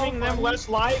was so giving them funny. less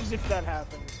lives if that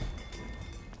happens.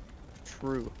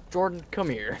 True. Jordan, come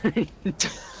here. Like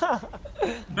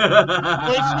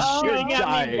shooting at me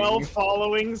Dying. while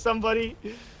following somebody.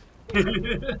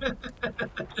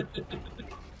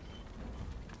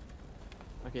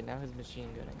 Okay, now his machine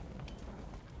gunning.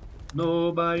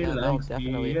 Nobody Yeah, that'll likes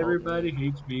definitely me. help Everybody me.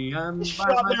 hates me. I'm by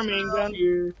Shot their main myself gun.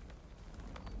 here.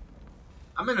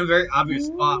 I'm in a very obvious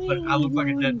spot, but I look like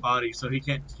a dead body, so he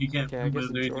can't Okay, I guess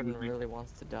do anything Jordan with me. really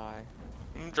wants to die.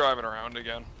 I'm driving around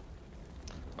again.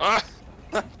 Ah!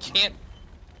 I can't.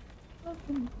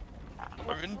 I'm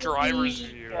in driver's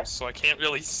view, so I can't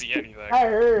really see anything. I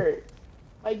hurt.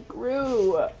 I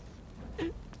grew.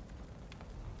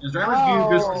 Is driver's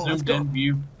view just Oh. a zoomed in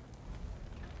view?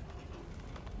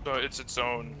 So it's its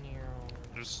own.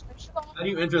 Just How do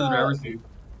you enter the driver's view?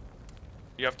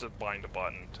 you have to bind a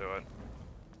button to it.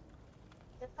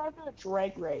 It's not a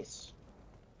drag race.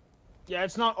 Yeah,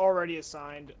 it's not already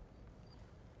assigned.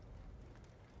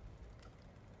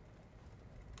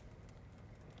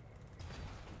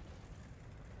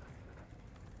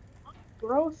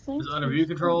 Bro, Is thanks. it under view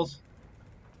controls?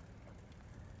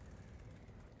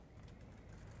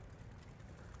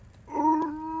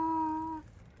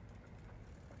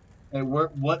 Hey,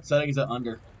 what setting is it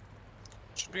under?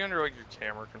 Should be under like your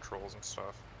camera controls and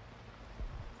stuff.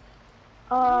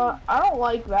 I don't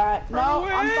like that. No,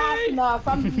 I'm fast enough.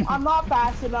 I'm not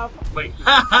fast enough. Wait.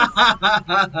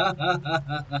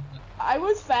 I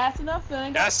was fast enough, then I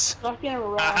got Yes! stuck in a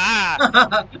rock.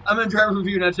 Aha! I'm in driver's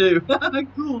view now too.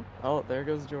 Cool. Oh, there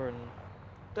goes Jordan.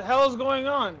 The hell is going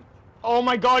on? Oh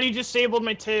my god, you disabled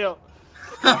my tail.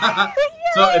 So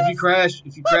if you crash,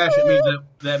 it means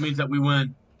that means that we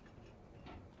win.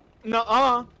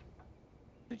 Nuh-uh.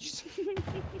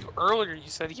 Earlier you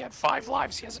said he had 5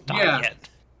 lives. He hasn't died Yeah. yet.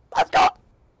 I've got.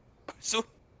 So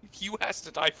Hugh has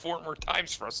to die 4 more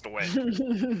times for us to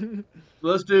win.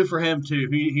 Let's do it for him too.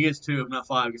 He gets 2, if not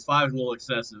 5, because 5 is a little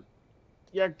excessive.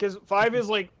 Yeah, because 5 is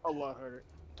like a lot harder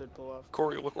to pull off.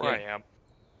 Corey, look where I am.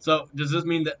 So does this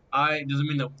mean that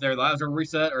their lives are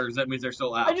reset, or does that mean they're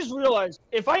still out? I just realized,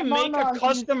 if I make a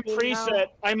custom preset,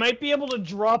 I might be able to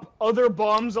drop other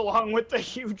bombs along with the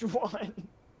huge one.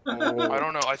 I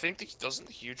don't know. I think doesn't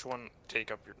the huge one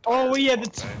take up your? Oh yeah, bomb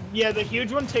bay? the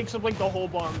huge one takes up like the whole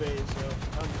bomb bay. So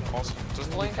Also, does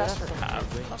the Lancaster have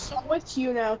custom? I'm with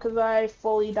you now because I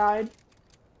fully died.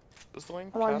 Does the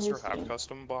on Lancaster his have team.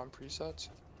 custom bomb presets?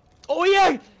 oh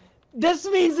yeah, this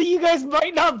means that you guys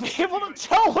might not be able to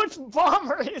tell which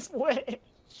bomber is which.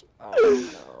 Oh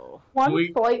no. One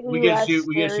we slightly get less shoot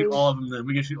scary. all of them then.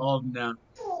 We can shoot all of them down.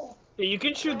 Yeah, you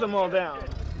can shoot them all down.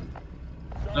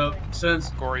 So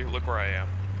Corey, look where I am.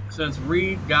 since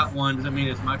Reed got one, does that mean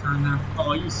it's my turn now?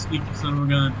 Oh, you sneaky son of a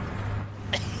gun.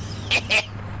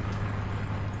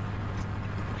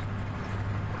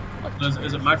 So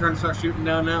is it my turn to start shooting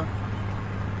down now?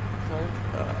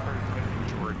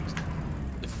 Jordan's.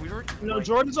 If we were No, like-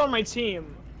 Jordan's on my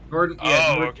team. Jordan, Oh,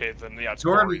 yeah, Jordan, okay, then yeah, it's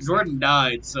Jordan, Corey's. Jordan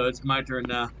died, so it's my turn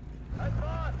now.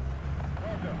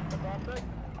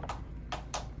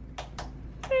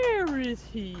 Where is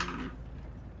he?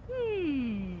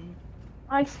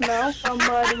 I smell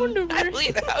somebody.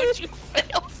 Elliot, how'd you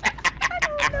fail that?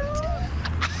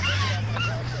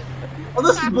 Oh,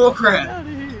 this is bullcrap. Out of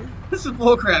here. This is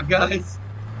bullcrap, guys.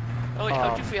 Elliot,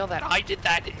 how'd you fail that? I did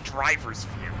that in driver's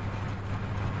view.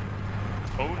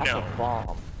 Oh That's no. a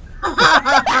bomb. No!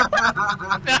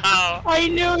 I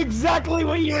knew exactly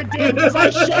what you were doing because I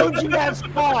showed you that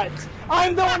spot.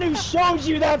 I'm the one who showed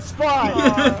you that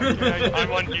spot. Okay,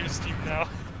 I'm on Hughes' team now.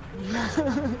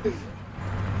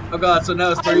 Oh god, so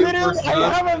now it's 3 versus I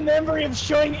us. have a memory of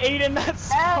showing Aiden that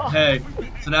spot. Hey,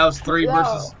 so now it's 3 Yo.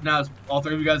 versus, now it's all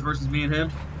 3 of you guys versus me and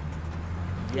him?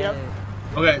 Yep.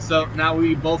 Okay, so now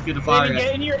we both get to fire Aiden, at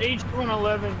get in your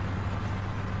H111.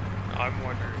 I'm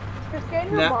wondering. Just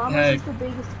getting your Nah, bomb hey. is the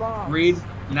biggest bomb. Reed,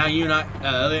 now you and I,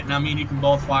 Elliot, now me and you can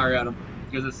both fire at him.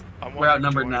 Because I'm we're wondering,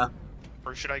 outnumbered do I- now.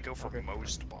 Or should I go for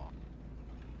most bomb?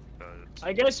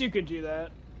 I guess you could do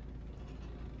that.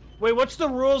 Wait, what's the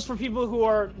rules for people who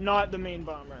are not the main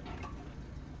bomber?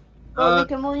 Well, we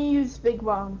can only use big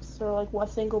bombs, so like one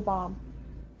single bomb.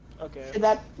 Okay.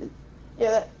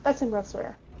 I think that's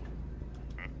fair.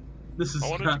 This is I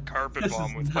wanted a carpet this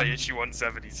bomb is with not- my issue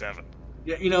 177.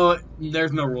 Yeah, you know what?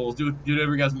 There's no rules. Do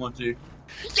whatever you guys want to.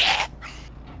 Yeah!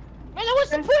 Man,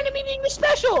 what's the point of me being the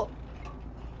special?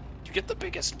 You get the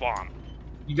biggest bomb.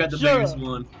 You got the Sure. biggest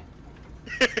one.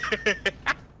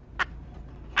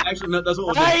 Actually, no, that's what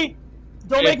we'll do. Hey!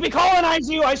 Don't make me colonize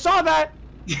you! I saw that!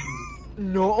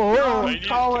 No. I need-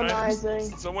 colonizing.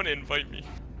 Can someone invite me?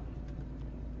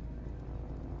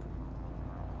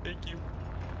 Thank you.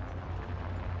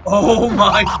 Oh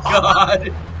my god!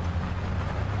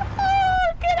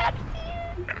 Get out of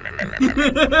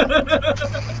here!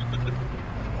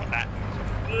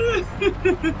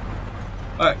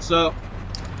 Alright, so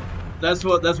that's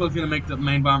what's gonna make the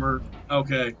main bomber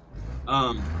okay.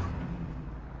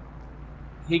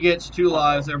 He gets 2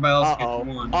 lives, everybody else gets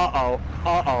 1.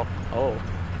 Oh.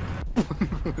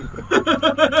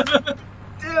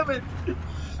 Damn it!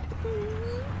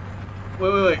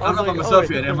 Wait, I'm not by myself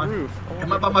yet, am I?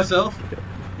 Am I by myself?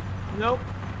 Nope.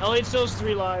 Elliot still has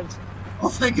 3 lives. Oh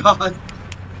thank god!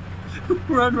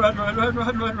 Run! I know what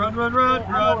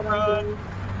I'm doing.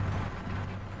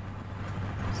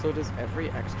 So does every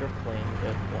extra plane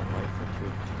get 1 life or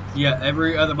 2? Yeah,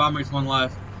 every other bomber gets 1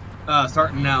 life.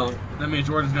 Starting now. That means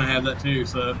Jordan's gonna have that too,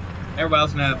 so everybody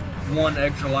else gonna have 1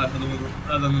 extra life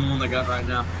other than the one they got right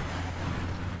now.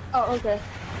 Oh, okay.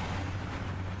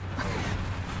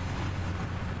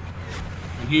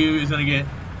 And Hugh is gonna get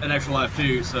an extra life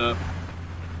too, so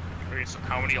Okay, so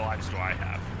how many lives do I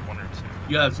have? 1 or 2?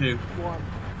 you have 2. 1.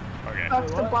 Okay.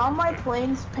 To bomb my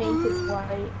plane's painted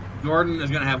white. Jordan is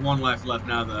gonna have 1 life left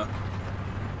now though.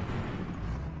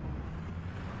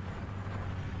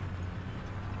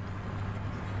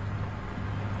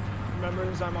 Remember,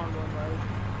 I'm on 1 life.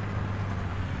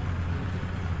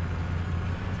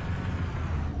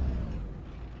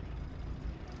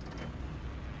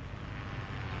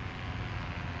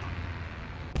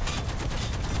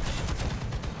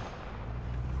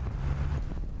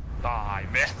 Ah, I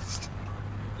missed.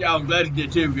 Yeah, I'm glad you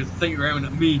did too, because I think you're aiming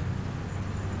at me.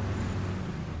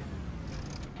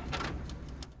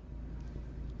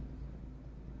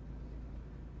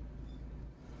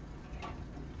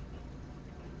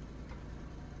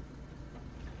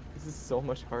 This is so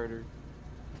much harder.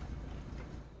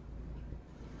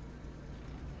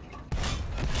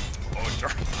 Oh,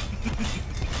 Jordan.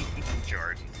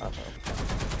 Jordan.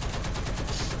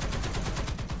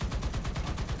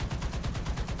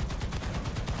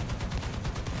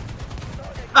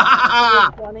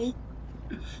 Funny.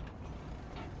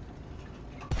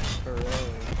 Hooray.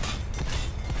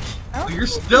 I don't You're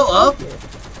think still he up? did.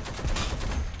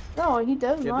 No, he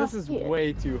does Yeah, not. this is see it.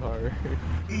 way too hard.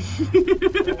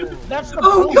 That's the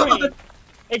Oh, point! God.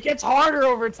 It gets harder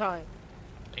over time.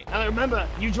 And remember,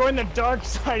 you join the dark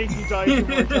side if you die 2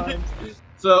 more times.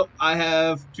 So I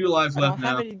have 2 lives I left don't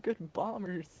have now. any good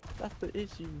bombers. That's the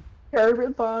issue.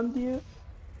 Carpet bombed you.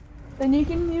 Then you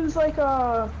can use like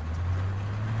a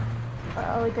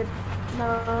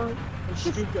no.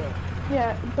 Stuka.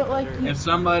 Yeah, but like you, If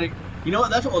somebody, you know what?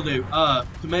 That's what we'll do.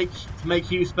 To make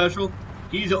Hugh special,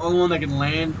 he's the only one that can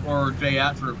land or jay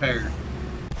out to repair.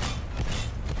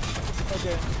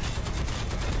 Okay.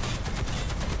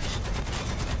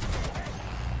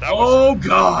 That was, Oh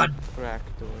God!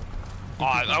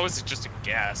 Fractal. that was just a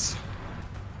guess.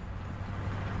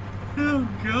 Oh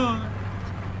God!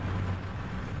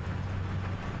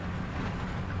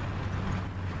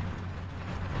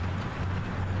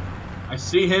 I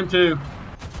see him too.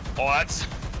 Oh, that's...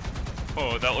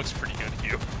 Oh, that looks pretty good,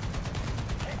 Hugh.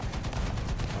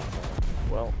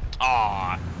 Well,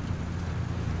 Ah,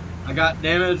 I got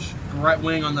damage to right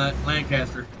wing on that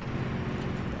Lancaster.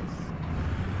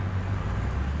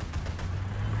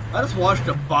 I just watched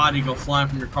a body go flying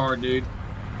from your car, dude.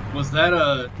 Was that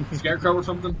a scarecrow or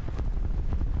something?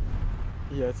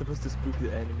 yeah, it's supposed to spook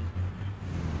the enemy.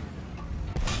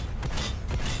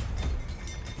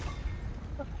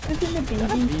 isn't the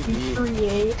That's BB BB.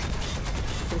 238?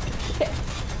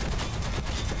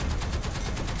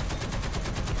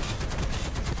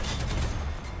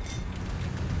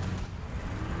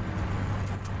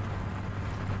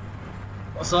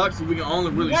 What sucks is we can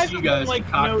only really see you have guys done, in like,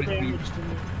 no cockpit view. damage to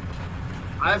me.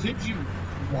 I've hit you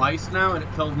twice now, and it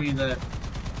told me that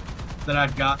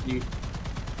I'd got you.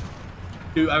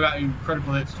 Dude, I got you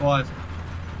critical hits twice.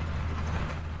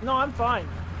 No, I'm fine.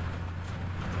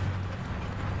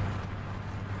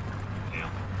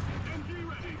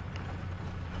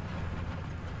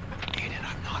 Aiden,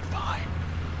 I'm not fine.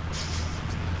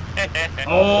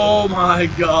 Oh my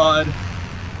god.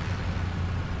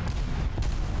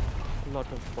 Lot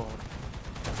of fun.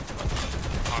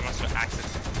 Oh, I must have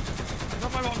accident. No,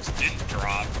 my bombs didn't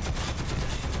drop.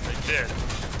 They did.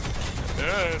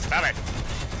 Stop it!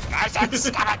 I said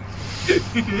stop it!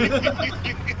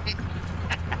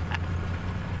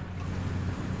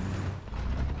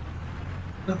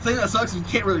 The thing that sucks is you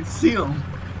can't really see them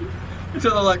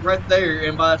until they're like right there,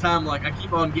 and by the time like I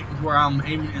keep on getting to where I'm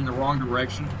aiming in the wrong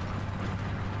direction.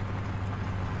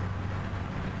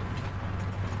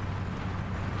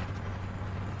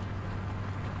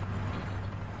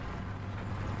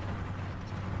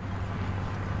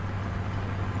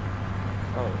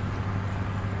 Oh.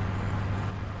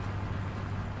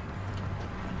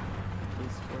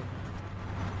 Peaceful.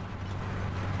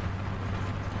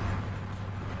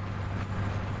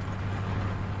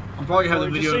 I'm probably gonna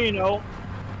have the Just so video. you know,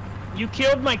 you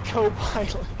killed my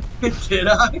co-pilot. Did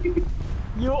I?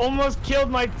 You almost killed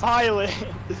my pilot.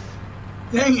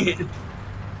 Dang it!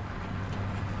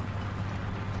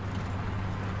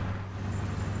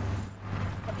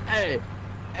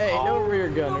 Hey, no rear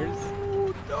gunners.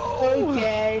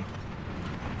 Okay.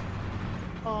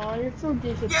 Oh, you're so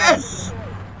disappointing. Yes!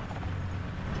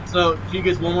 So he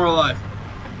gets one more life.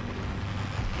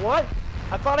 What?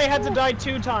 I thought I had to die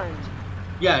 2 times.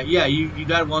 Yeah, you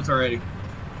died once already.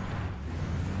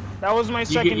 That was my You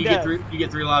second death.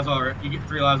 get 3 lives already. You get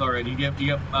 3 lives already. You get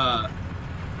yeah,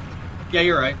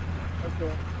 you're right.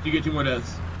 Okay. You get 2 more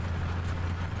deaths.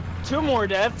 2 more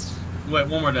deaths. Wait,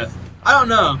 1 more death. I don't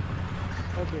know.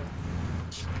 Okay.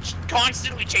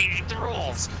 Constantly changing the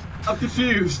rules. I'm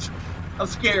confused. I'm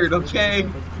scared. Okay.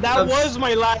 That was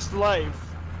my last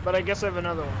life, but I guess I have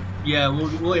another one. Yeah, we'll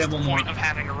have What's the one more. point of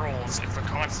having rules if they're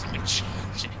constantly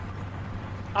changing?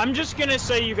 I'm just gonna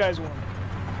say you guys won.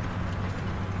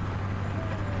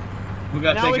 We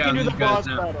gotta Now we take can out do these the guys boss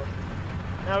now. battle.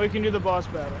 Now we can do the boss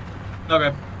battle.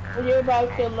 Okay. You're about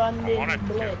to I wanna London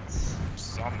kill Blitz.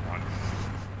 someone.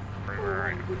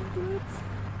 Right.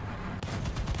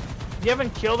 You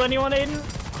haven't killed anyone, Aiden?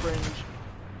 Cringe.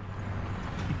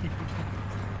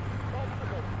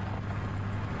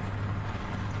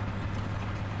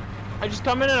 I just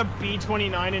come in a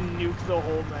B-29 and nuke the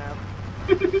whole map.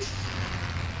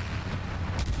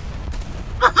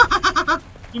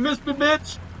 You missed me,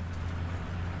 bitch.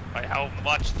 By how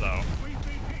much, though?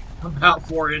 About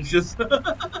 4 inches.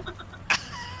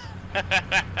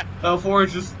 4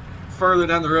 inches further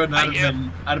down the road, and I'd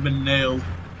have been nailed.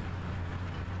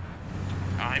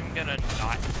 I'm gonna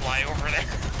not fly over there,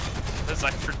 because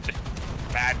I predict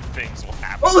bad things will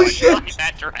happen. Holy when I shit! fly in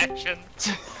that direction.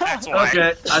 That's why.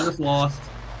 Okay, I just lost.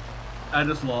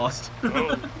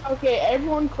 Oh, Okay,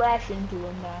 everyone crash into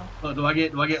him now. Oh, do I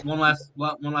get one last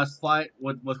flight?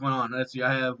 What's going on? Let's see.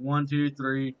 I have 1, 2,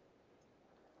 3,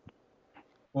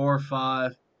 4,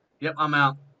 5. Yep, I'm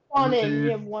out. Spawn 1, in, 2, you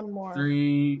have one more.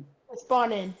 3,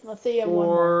 Spawn in. Let's say you have one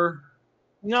more.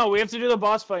 4, No, we have to do the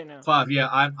boss fight now. 5. Yeah,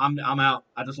 I'm out.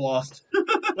 I just lost.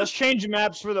 Let's change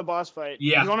maps for the boss fight.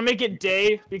 Yeah. You want to make it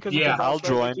day because Yeah. of the boss I'll fight?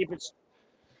 join. Keep it...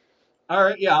 All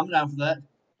right. Yeah, I'm down for that.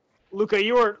 Luca,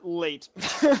 you are late.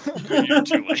 you're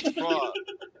too late. Bruh.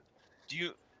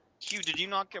 Hugh, did you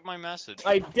not get my message?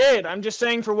 I did. I'm just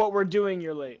saying for what we're doing,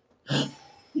 you're late. I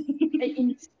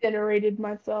incinerated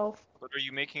myself. But are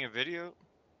you making a video?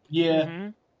 Yeah.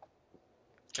 Mhm.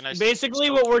 Can I Basically,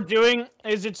 what we're doing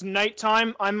is it's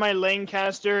nighttime. I'm my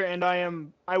Lancaster, and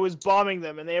I was bombing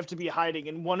them, and they have to be hiding.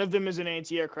 And one of them is an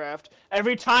anti-aircraft.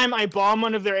 Every time I bomb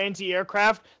one of their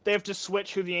anti-aircraft, they have to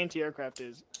switch who the anti-aircraft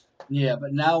is. Yeah,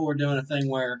 but now we're doing a thing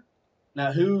where,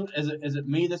 now who is it? Is it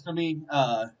me that's gonna be?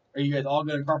 Are you guys all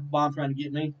gonna carpet bomb trying to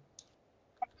get me?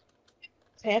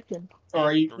 It's happened. Or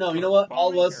are you? No, you know what? All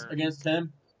of us against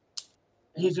him.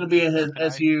 He's gonna be in his Can I-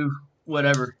 SU,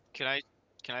 whatever. Can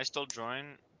I still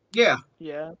join? Yeah.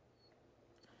 Yeah.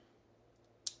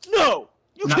 No!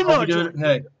 You Now, are we cannot doing, join.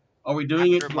 hey, are we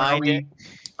doing it? After Where my day?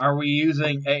 are we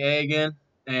using AA again?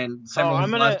 And same Oh, as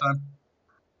I'm last time.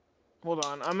 Hold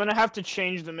on. I'm gonna have to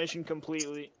change the mission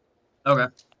completely. Okay.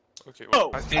 Okay,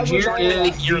 Oh, I And think here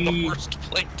is you're the the worst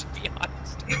play, to be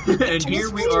honest. and here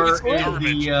we are in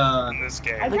Garbage the in this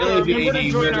game. I got- AVAD. Remember to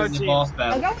join We're our doing the team. boss I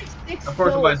battle. got like 6 Of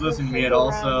course, nobody's kills listening to this me at all.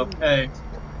 round. So hey,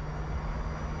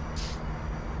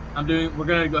 we're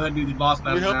gonna go ahead and do the boss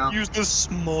battle now. use the I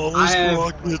smallest have-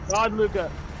 rocket. God,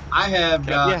 Luca. I have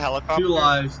Can I be a got helicopter? 2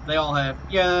 lives. They all have.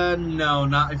 Yeah, no,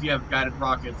 not if you have guided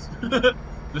rockets. If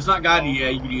it's not guided, yeah,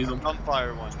 you can use them.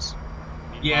 Gunfire ones.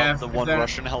 Yeah, The if one they're-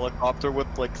 Russian helicopter with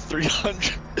like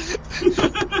 300.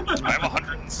 I have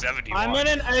 170. I'm in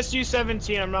an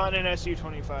SU-17. I'm not in an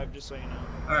SU-25. Just so you know.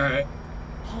 All right.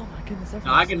 Oh my goodness,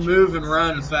 Now I can move and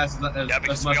run as fast as, Yeah, as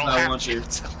because much we as all I have want to.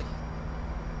 to.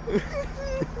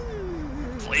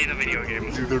 Play the video game.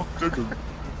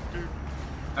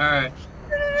 Alright.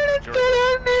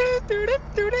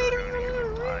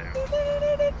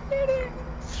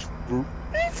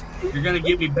 You're gonna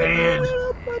get me banned.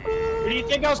 Do you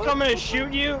think I was coming to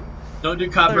shoot you? Don't do I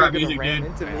thought you were copyright gonna music, ram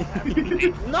dude. into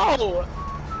me. No!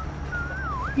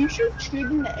 You should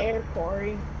shoot in the air,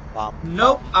 Corey.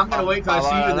 Nope, I'm gonna wait till I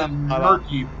see you and then murk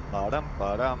you.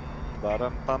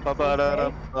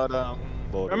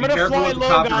 Remember Be to careful fly with the low,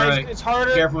 guys. copyright. It's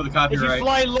harder. Be careful with the If you copyright.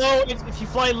 fly low, if you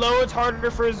fly low, it's harder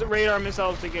for his radar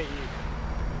missiles to get you.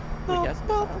 Wait, yes,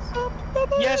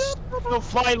 Yes, so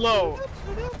fly low,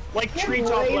 like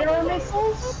treetop Radar level.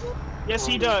 missiles? Yes,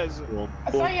 he does.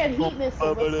 I thought you had heat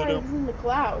missiles. That's why it's in the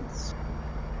clouds.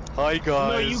 Hi No,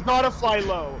 guys. you gotta fly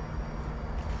low.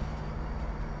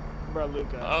 Bro,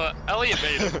 Luca. Elliot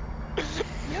made it.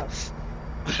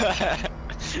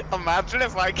 Imagine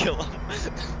if I kill him.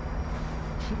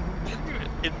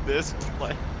 In this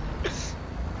play.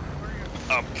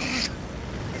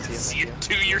 See you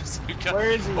 2 years ago.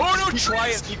 Where is he? Oh no,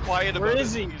 quiet, be quiet about Where it.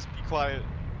 is he? Please be quiet.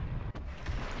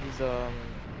 He's I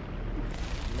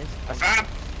found him.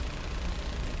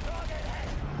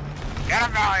 Get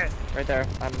him, Elliot. right there.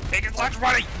 I'm Take his lunch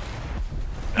money.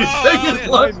 He's Oh, taking Elliot.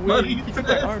 lunch money. He took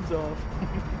my arms off.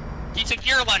 He took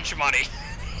your lunch money.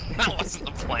 That wasn't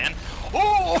the plan.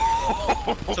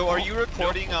 Oh! So are you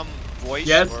recording voice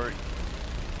Yes. or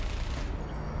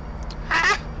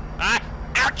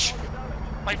Ouch!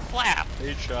 My flap.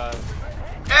 hey shot?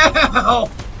 Ow!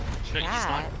 Should I use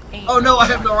mine? Oh no, I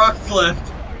have no rockets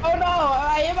left. Oh no,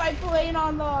 I am I playing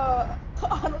on the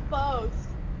post.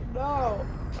 No.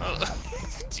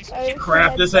 I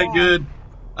Crap, said this ain't that. good.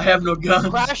 I have no guns.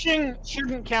 Crashing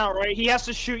shouldn't count, right? He has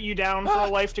to shoot you down for a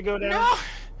life to go down. No!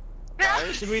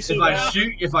 Should we see If I that?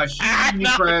 shoot you and you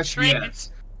no, crash, trees.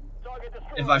 yes.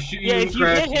 If I shoot you Yeah, and if you you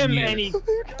crash, hit him yes. and he...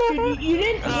 Dude, you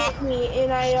didn't hit me,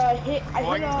 and I hit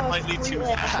Going a slightly tree too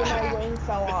lamp and my fast. wing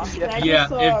fell off. And I Yeah,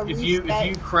 just, if you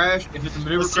reset. crash, if it's a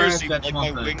maneuver crash, Seriously, that's like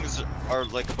one my thing. wings are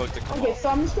like about to come Okay, off. so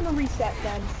I'm just gonna reset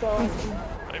then. So I can...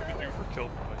 I maneuver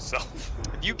killed myself.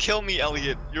 If you kill me,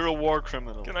 Elliot, you're a war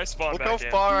criminal. Can I spawn Look how back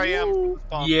in? far I am from the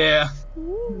spawn Yeah.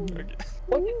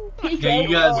 Okay. Yeah,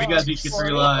 you guys each get 3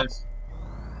 lives.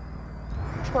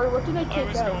 Corey, what did I I kick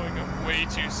was out? going way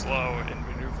too slow and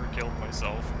maneuver killed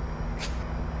myself.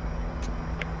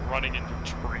 Running into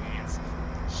trees. point.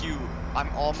 Hugh, I'm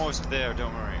almost there,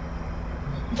 don't worry.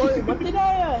 Corey, what did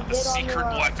I The hit on secret your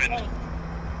weapon. flank?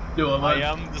 Do it, I like,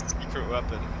 am the secret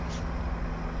weapon.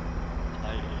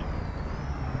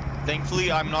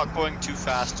 Thankfully, I'm not going too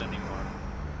fast anymore.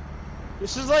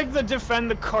 This is like the defend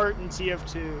the cart in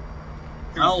TF2.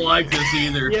 I don't like this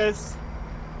either. Yes.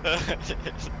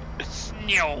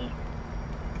 No.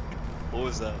 What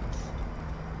was that?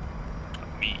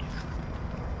 Me.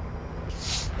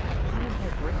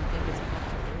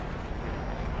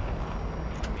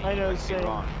 I know, You're same.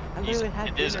 wrong. I literally had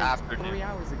It is dinner afternoon. 3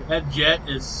 hours ago. That jet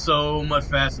is so much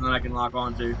faster than I can lock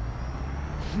onto.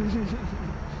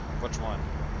 Which one?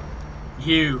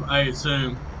 You, I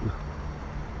assume.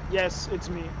 Yes, it's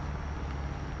me.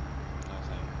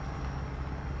 Nothing.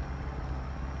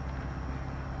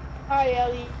 Hi,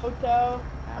 Elioto.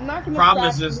 I'm not gonna. Problem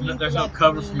is, stop there's no leaving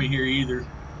cover that for me here either.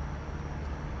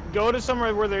 Go to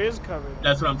somewhere where there is cover.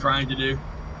 That's what I'm trying to do.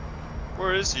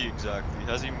 Where is he exactly?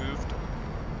 Has he moved?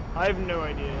 I have no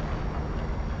idea.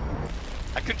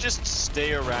 I could just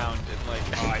stay around and like.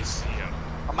 Oh, I see him.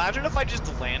 Imagine if I just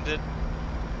landed.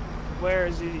 Where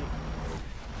is he?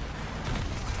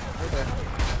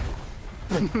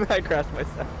 I crashed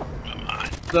myself. Come on.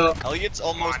 So, Elliot's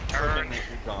almost My turn.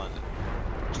 permanently gone.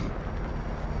 Okay,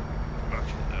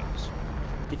 that was...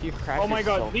 If you crash Oh my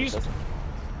god, yourself, it these- doesn't-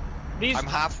 These. I'm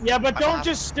half. Yeah, but I'm don't half-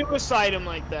 just suicide him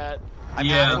like that. I'm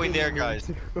Yeah. halfway there, guys.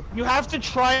 You have to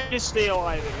try to stay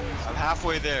alive at least. I'm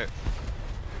halfway there.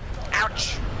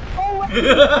 Ouch! Oh,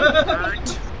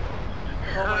 Hurt!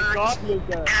 Oh my god,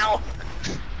 Luca. Ow!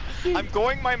 I'm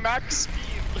going my max speed.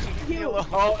 Leave me alone.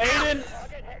 Oh, Aiden!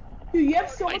 dude, you have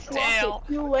so My much tail. rockets.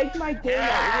 You like my game.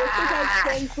 It looks like I was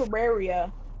playing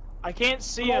Terraria. I can't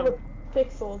see All him. the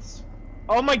pixels.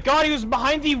 Oh my god, he was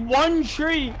behind the one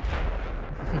tree!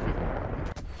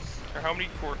 How many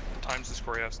times does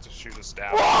Corey has to shoot us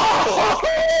down?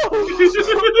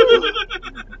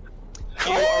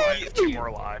 Hugh, I have 2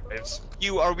 more lives.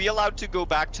 Hugh, are we allowed to go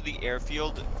back to the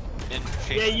airfield and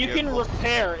change Yeah, you can vehicles?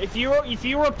 repair. If you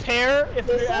repair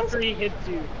after he hits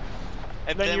you.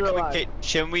 And then then you're can we, alive.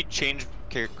 can we change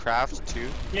craft too?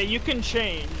 Yeah, you can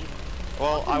change.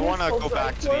 Well, I You're want to so go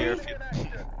back to the right, airfield.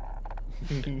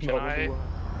 Can I?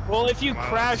 Well, if you Am I allowed to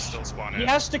crash, still spawn he in?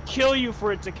 has to kill you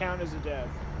for it to count as a death.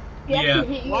 Yeah.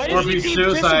 Why Or does if he you keep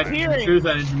suicided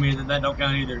disappearing? me, then that don't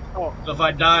count either. Oh. So if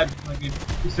I died, like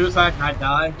if you suicide and I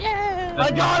die, Yeah.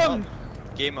 I got him!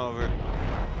 Game over.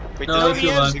 Wait, No, No, he's he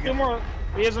still has alive. 2 more.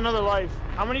 He has another life.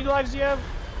 How many lives do you have?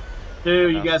 2,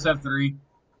 you guys have 3.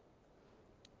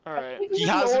 Alright. He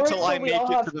has until I make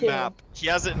it to the map. He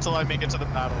has it until I make it to the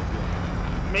battlefield.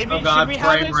 Maybe Oh God, should we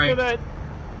have frame it so rate. that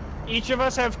each of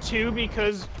us have 2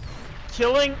 because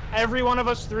killing every one of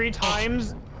us 3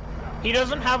 times, he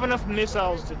doesn't have enough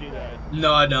missiles to do that.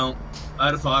 No, I don't.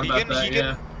 I'd have thought about that,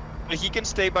 yeah. But he can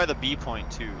stay by the B point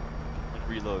too and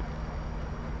reload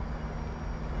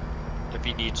if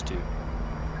he needs to.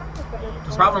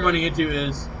 The problem I'm running into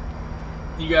is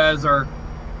you guys are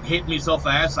hitting me so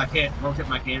fast I can't rotate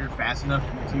my cannon fast enough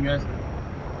to get to you guys.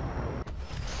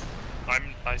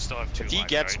 I still have 2 If he lives,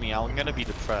 gets right? me, I'm gonna be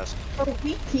depressed.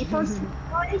 We keep our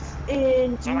supplies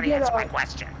and you Somebody get answer my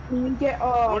question.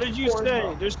 What did you forward say?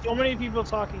 roll. There's so many people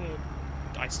talking in.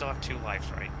 I still have 2 lives,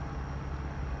 right?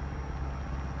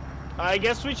 I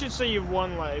guess we should say you've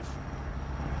 1 life.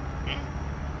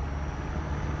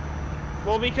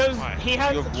 Well, because Why? he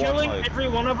has You have 1 killing life. every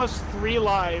one of us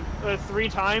 3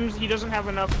 times. He doesn't have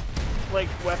enough, like,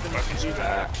 weapons Weapons to do are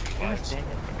that. 2 lives. Okay.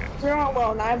 You're not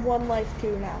alone. I have 1 life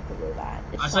too now to do that.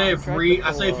 It's I say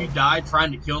fine. if you die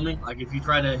trying to kill me, like if you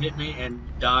try to hit me and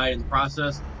you die in the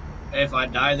process, if I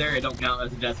die there, it don't count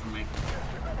as a death for me.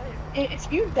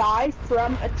 If you die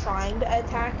from trying to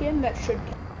attack him, that should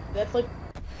count. That's like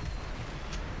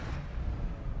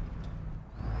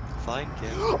Fine, kid.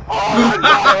 Oh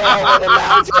no! Over the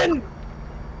mountain!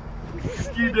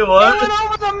 You do He what? went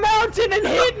over the mountain and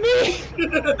hit me!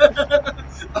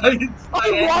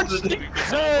 I watched it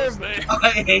serve!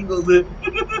 I angled it.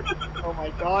 Oh my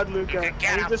god, Luca.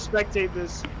 Get I need him. to spectate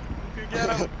this. Get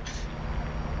him.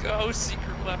 Go,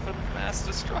 secret weapon of mass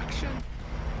destruction.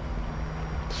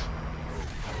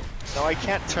 No, I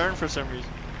can't turn for some reason.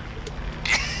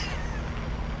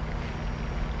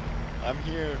 I'm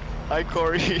here. Hi,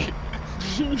 Corey. I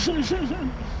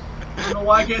don't know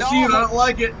why I can't see you. I don't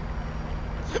like it.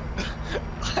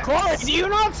 Corey, do you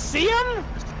not see him?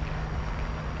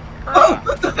 Oh,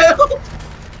 what the hell?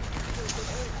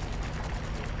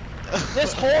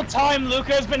 This whole time,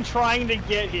 Luca has been trying to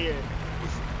get here.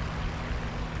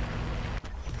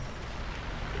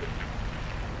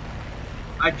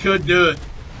 I could do it.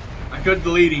 I could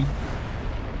delete him.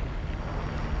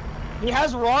 He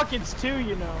has rockets too,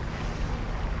 you know.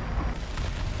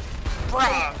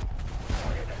 Bruh!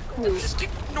 I'm just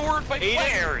ignored by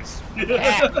players!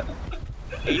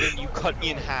 Aiden, you cut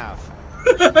me in half.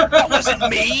 That wasn't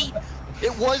me!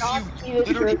 It was you. You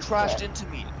literally Sure. crashed into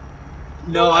me.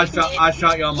 No, I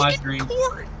shot you on my screen.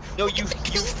 Corey! No, You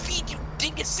feed, you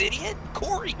dingus idiot!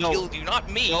 Corey No. killed you, not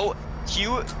me! No,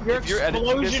 Hugh. Your if you're editing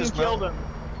this explosion as killed well, him.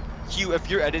 Hugh, if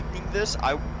you're editing this,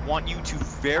 I want you to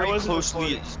very I wasn't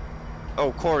closely. recording.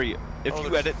 Oh, Corey, if Oh, you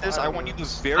there's edit this, I want you to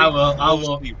very I will.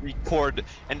 closely record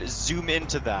and zoom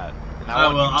into that. And I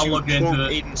want will, you I'll to look into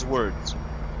quote it. Aiden's words.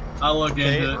 I'll look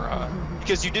Okay. into it. Bruh.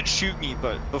 Because you did shoot me,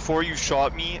 but before you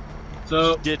shot me,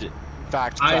 So you did, in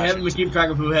fact, I crash haven't been into keeping me. track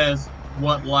of who has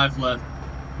what life left.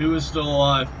 Who is still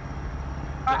alive?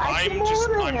 I I'm came just-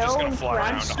 over the I'm just hill gonna and fly crashed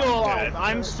around. I'm still alive. dead.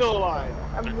 I'm still alive.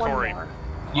 I'm But 1 Corey- more.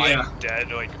 Yeah. I'm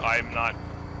dead, like, I'm not.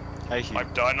 Hi, Hugh.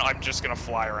 I'm done, I'm just gonna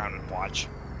fly around and watch.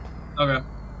 Okay.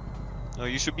 No,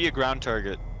 you should be a ground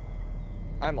target.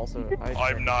 I'm also.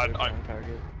 I'm not- I'm-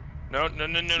 target. No, no,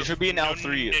 no, no. You should be an no,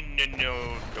 L3. No, no,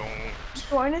 no, don't.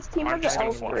 Join his team I'm as just an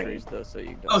gonna fly. L3. Though, so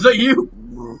you Oh, is that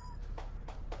you?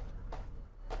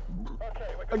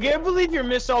 I can't believe your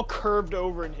missile curved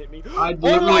over and hit me. I Oh my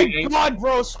literally aimed- god,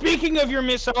 bro! Speaking of your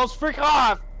missiles, frick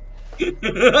off!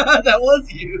 That was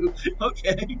you.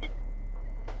 Okay.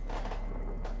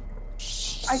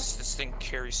 This thing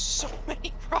carries so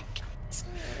many rockets.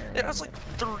 It has like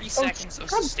 30 seconds of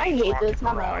God, I sustained hate rocket this, I'm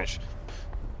out. barrage.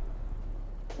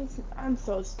 I'm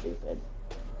so stupid.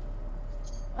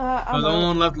 So I'm the only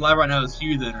one left alive right now is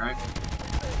Hugh then, right?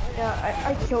 yeah,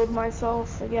 I killed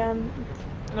myself again.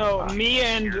 No, me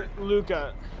and Here.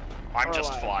 Luca. I'm Or just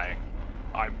alive. flying.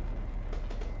 I'm.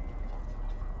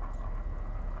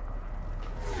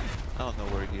 I don't know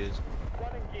where he is.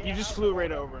 You just flew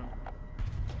right over him.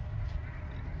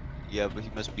 Yeah, but he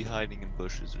must be hiding in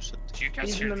bushes or something. Do you guys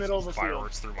He's in hear the middle of the the field.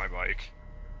 fireworks through my bike?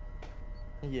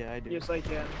 Yeah, I do. Yes, I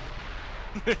can.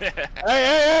 Hey, hey, hey,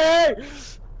 hey!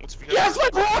 What's because Yes,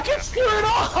 my rockets threw it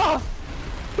off!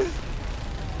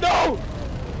 No!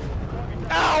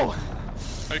 Ow!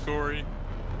 Hi, Corey.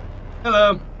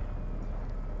 Hello.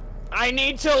 I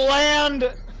need to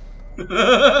land!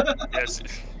 Yes.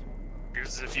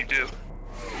 Because if you do.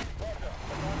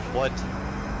 What?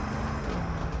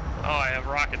 Oh, I have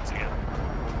rockets again.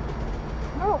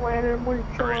 No, Landon, we're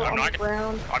Corey, chilling I'm on not the gonna.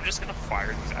 ground. I'm just gonna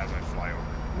fire these as I fly over.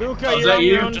 Luca, Oh, is you're that on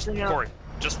you? your own Just for now. Corey,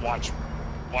 just watch.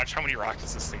 Watch how many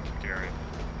rockets this thing can carry.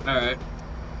 Alright.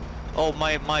 Oh,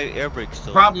 my air brake's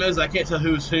still. Problem is, I can't tell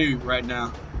who's who right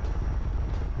now.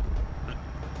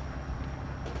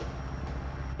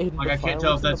 Aiden, Like, the I can't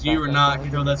tell if fireworks in that's the you or background not. I sound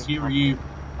can tell like that's a you or you.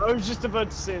 I was just about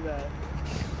to say that.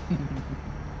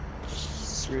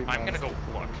 Straight I'm gonna past. go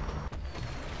look.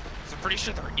 So I'm pretty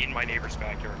sure they're in my neighbor's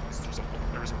backyard because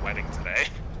there was a wedding today.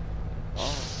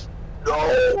 One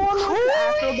with the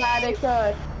acrobatic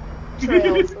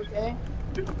trails, okay?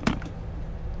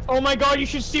 Oh my god, you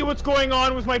should see what's going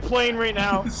on with my plane right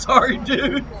now. Sorry,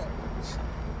 dude.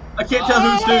 I can't tell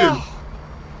who's who.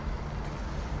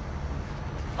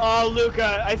 Oh,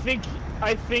 Luca, I think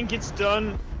it's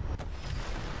done.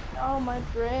 Oh, my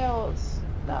trails.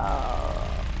 No.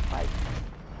 My...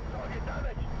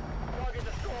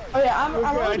 Oh yeah, I'm Luca,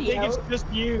 I already think out. it's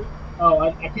just you. Oh,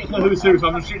 I can't tell who's who, so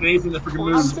I'm just shooting anything that freaking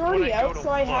I'm moves. already When I go out, to so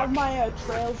I have look, my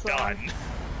trails on. Done.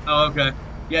 Oh, okay.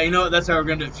 Yeah, you know what? That's how we're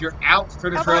gonna do it. If you're out,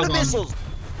 turn the How trails about the on. missiles?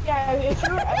 Yeah, if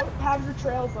you're out, have your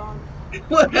trails on.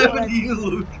 What happened to you,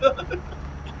 Luca?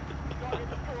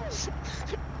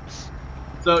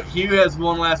 So, Hugh has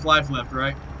one last life left,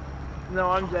 right? No,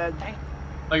 I'm dead.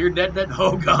 Oh, you're dead, dead?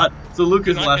 Oh, God. So,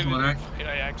 Luca's the Not last even- one, right?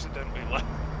 I accidentally left.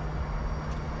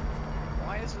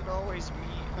 Why is it always me?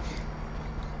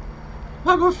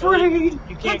 I'm afraid.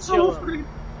 You can't I'm so kill him. afraid.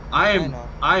 I know.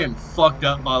 I am fucked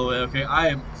up, by the way, okay? I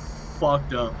am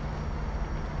fucked up.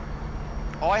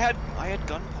 Oh, I had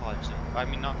gun pods. I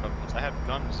mean, not gun pods. I had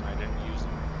guns and I didn't use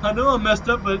them. I know I messed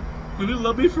up, but will you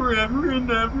love me forever and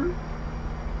ever?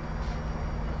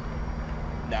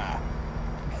 Nah.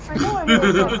 I know I made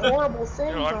some horrible things.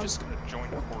 You know, I'm on- just gonna join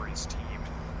Corey's team.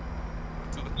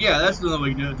 Yeah, that's the only way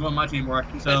you can do it. Join my team where I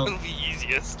can tell. That'll be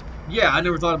easiest. Yeah, I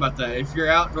never thought about that. If you're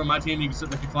out, join my team, you can sit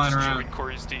there and flying Just around. join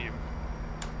Corey's team.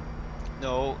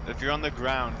 No, if you're on the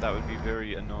ground, that would be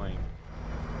very annoying.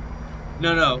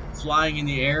 No, flying in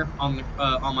the air on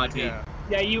my team. Yeah.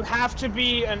 Yeah, you have to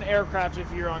be an aircraft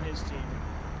if you're on his team.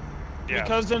 Yeah.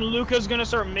 Because then Luca's gonna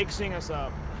start mixing us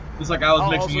up. Just like I was I'll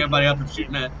mixing also everybody join up and his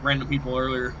shooting team. at random people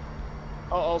earlier.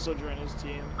 I'll also join his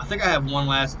team. I think I have one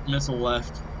last missile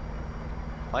left.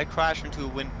 I crashed into a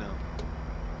windmill.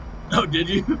 Oh, did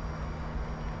you?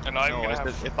 And I'm No, gonna I said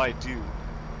have. if I do.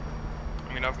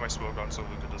 I mean, I have my smoke on so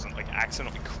Luca doesn't like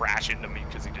accidentally crash into me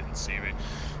because he didn't see me.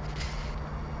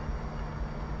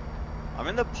 I'm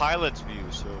in the pilot's view,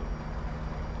 so.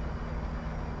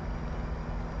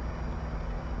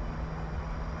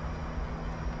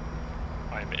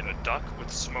 I'm in a duck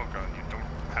with smoke on. You don't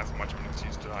have much of an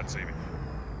excuse to not see me.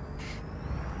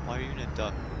 Why are you in a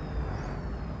duck?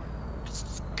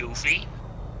 It's goofy.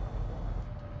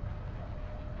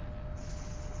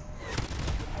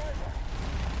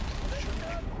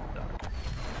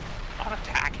 I'm not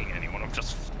attacking anyone. I'm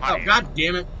just Oh, flying. god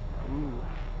damn it. Ooh.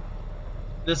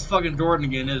 This fucking Jordan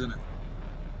again, isn't it?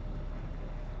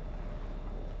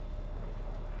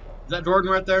 Is that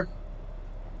Jordan right there?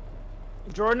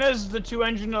 Jordan has the 2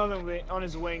 engine on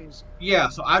his wings. Yeah,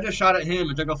 so I just shot at him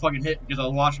and took a fucking hit because I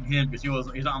was watching him because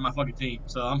he's not on my fucking team.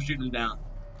 So I'm shooting him down.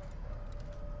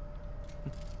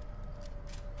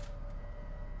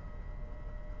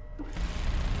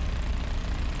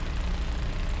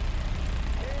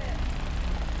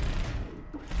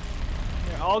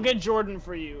 Here, I'll get Jordan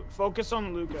for you. Focus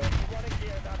on Luca.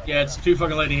 Yeah, it's too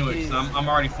fucking late anyway, so I'm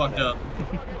already fucked up.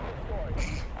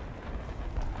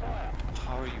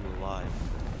 How are you alive?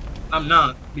 I'm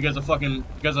not because of fucking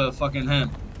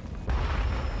him.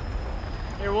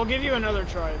 Here, we'll give you another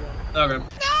try then. Okay.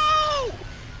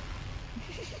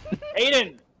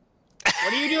 Aiden!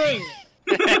 What are you doing?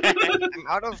 I'm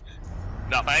out of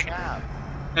Nothing. tab.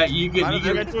 Hey, you You can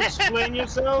get to explain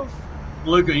yourself?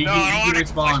 Luca, you No, I can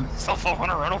don't want respawn. to myself. I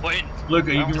want to run away.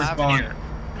 Luca, you I can don't have it respawn. here.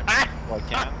 Ah! Oh, I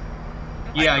can?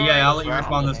 Yeah, I'll let you Right.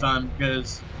 respawn this time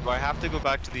because Do I have to go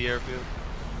back to the airfield?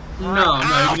 no,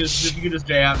 you can just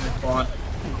jay out and respawn.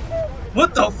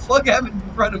 What the fuck happened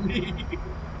in front of me?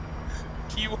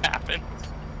 You happened.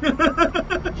 I'm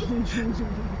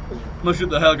gonna shoot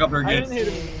the helicopter I again. didn't hit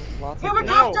him. Lots of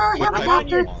Helicopter! No, I'm on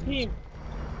your Helicopter! team.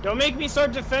 Don't make me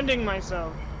start defending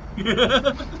myself.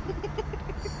 I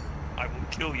will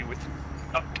kill you with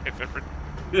duck if ever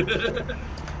if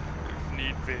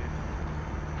need be.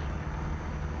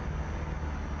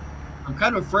 I'm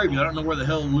kind of afraid because I don't know where the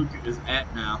hell Luke is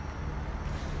at now.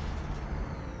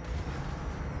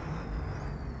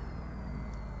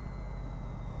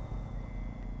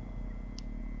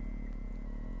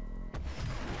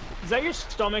 that your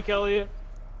stomach, Elliot?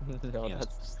 No, Yes.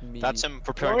 that's just me. That's him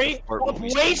preparing Rory, for stop sport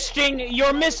movies. wasting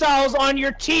your missiles on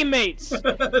your teammates!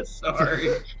 Sorry.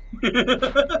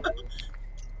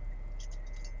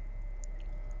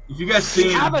 If you guys You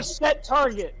seen. have a set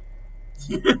target.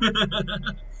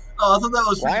 Oh, I thought that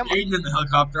was Why am- Aiden in the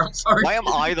helicopter. I'm sorry. Why am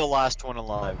I the last one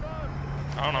alive?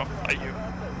 I don't know. Fight you.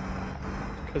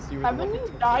 Because you were the Haven't one who you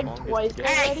took the died longest twice to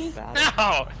get already? battle.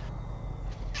 No.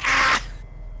 Ah!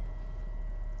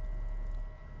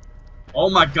 Oh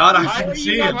my god, I Why can are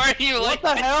see you him. Why are you What like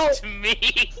the this hell? to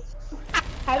me?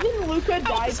 Hasn't Luca How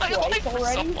died was I alive twice for so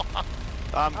already?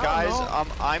 long? Guys, know.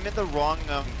 I'm in the wrong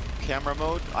camera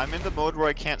mode. I'm in the mode where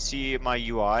I can't see my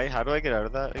UI. How do I get out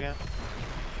of that again?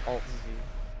 Alt Z.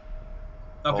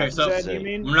 Okay, Oh, so Zed, you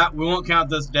mean? we won't count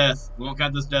this death. We won't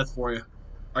count this death for you.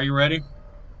 Are you ready?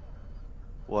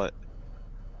 What?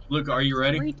 Luca, are you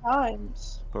ready? 3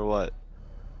 times. For what?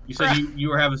 You said you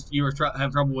were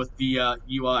having trouble with the UI,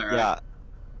 right?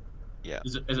 Yeah.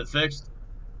 Is it fixed?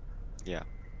 Yeah.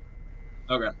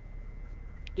 Okay.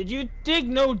 Did you dig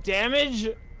no damage?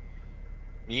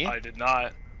 Me? I did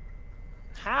not.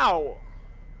 How?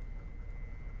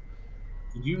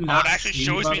 Did you Oh, not? it actually see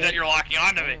shows me that? that you're locking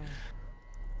onto me.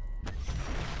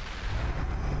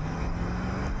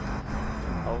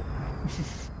 Oh.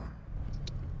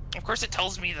 Of course, it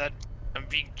tells me that I'm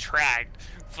being tracked.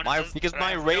 But it doesn't- Because but I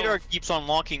my have radar no- keeps on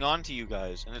locking onto you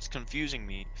guys, and it's confusing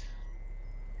me.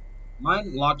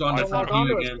 Mine locked on I to Don't lock you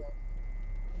onto us. again.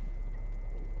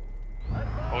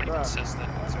 Oh, it even Bruh. says that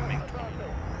it's a make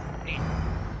 20.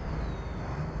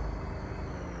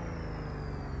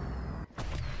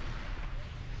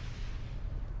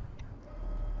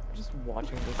 Just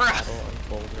watching this Bruh. battle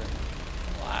unfold right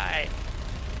Why?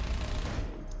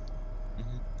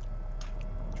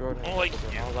 now. Jordan, Oh, like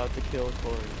you're you. not allowed to kill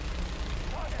Corey.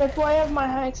 That's why I have my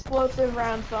high explosive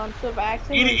rounds on, so if I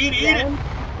accidentally Eat it, get eat it. him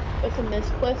with a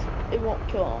miscliff, it won't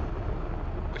kill him.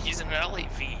 But he's an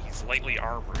LAV. He's lightly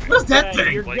armored. What's that Yeah,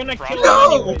 thing? you're Like, gonna kill him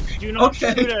No! anyways. Do not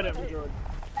Okay. shoot at him, Jordan.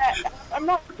 I'm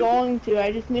not going to,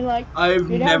 I just mean like, I've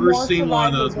You'd have never more seen one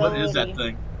of those. What is that survivability.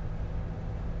 thing?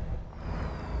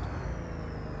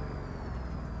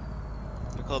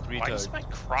 They're called Why is retards. my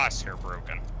crosshair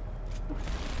broken?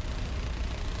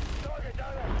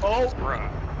 Oh, Bruh.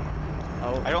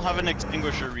 Oh, I don't have an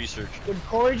extinguisher research. did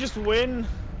Corey just win?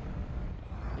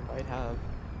 You might have.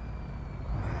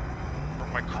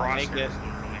 My make crosshair it. is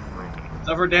literally broken.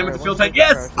 Suffer damage to Alright, fuel once tank. the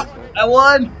Yes! crash is over. I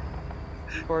won!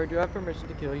 Corey, do I have permission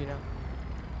to kill you now?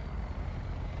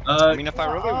 I mean, if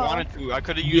I really wanted to, I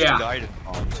could have used yeah. guided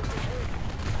bombs.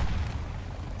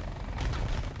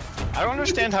 I don't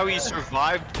understand how he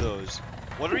survived those.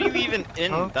 What are you even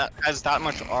in Huh? that has that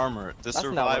much armor to That's not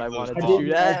survive what I those wanted I to bombs? shoot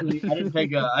didn't at. actually, I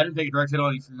didn't take a direct hit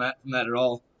on you from that at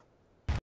all.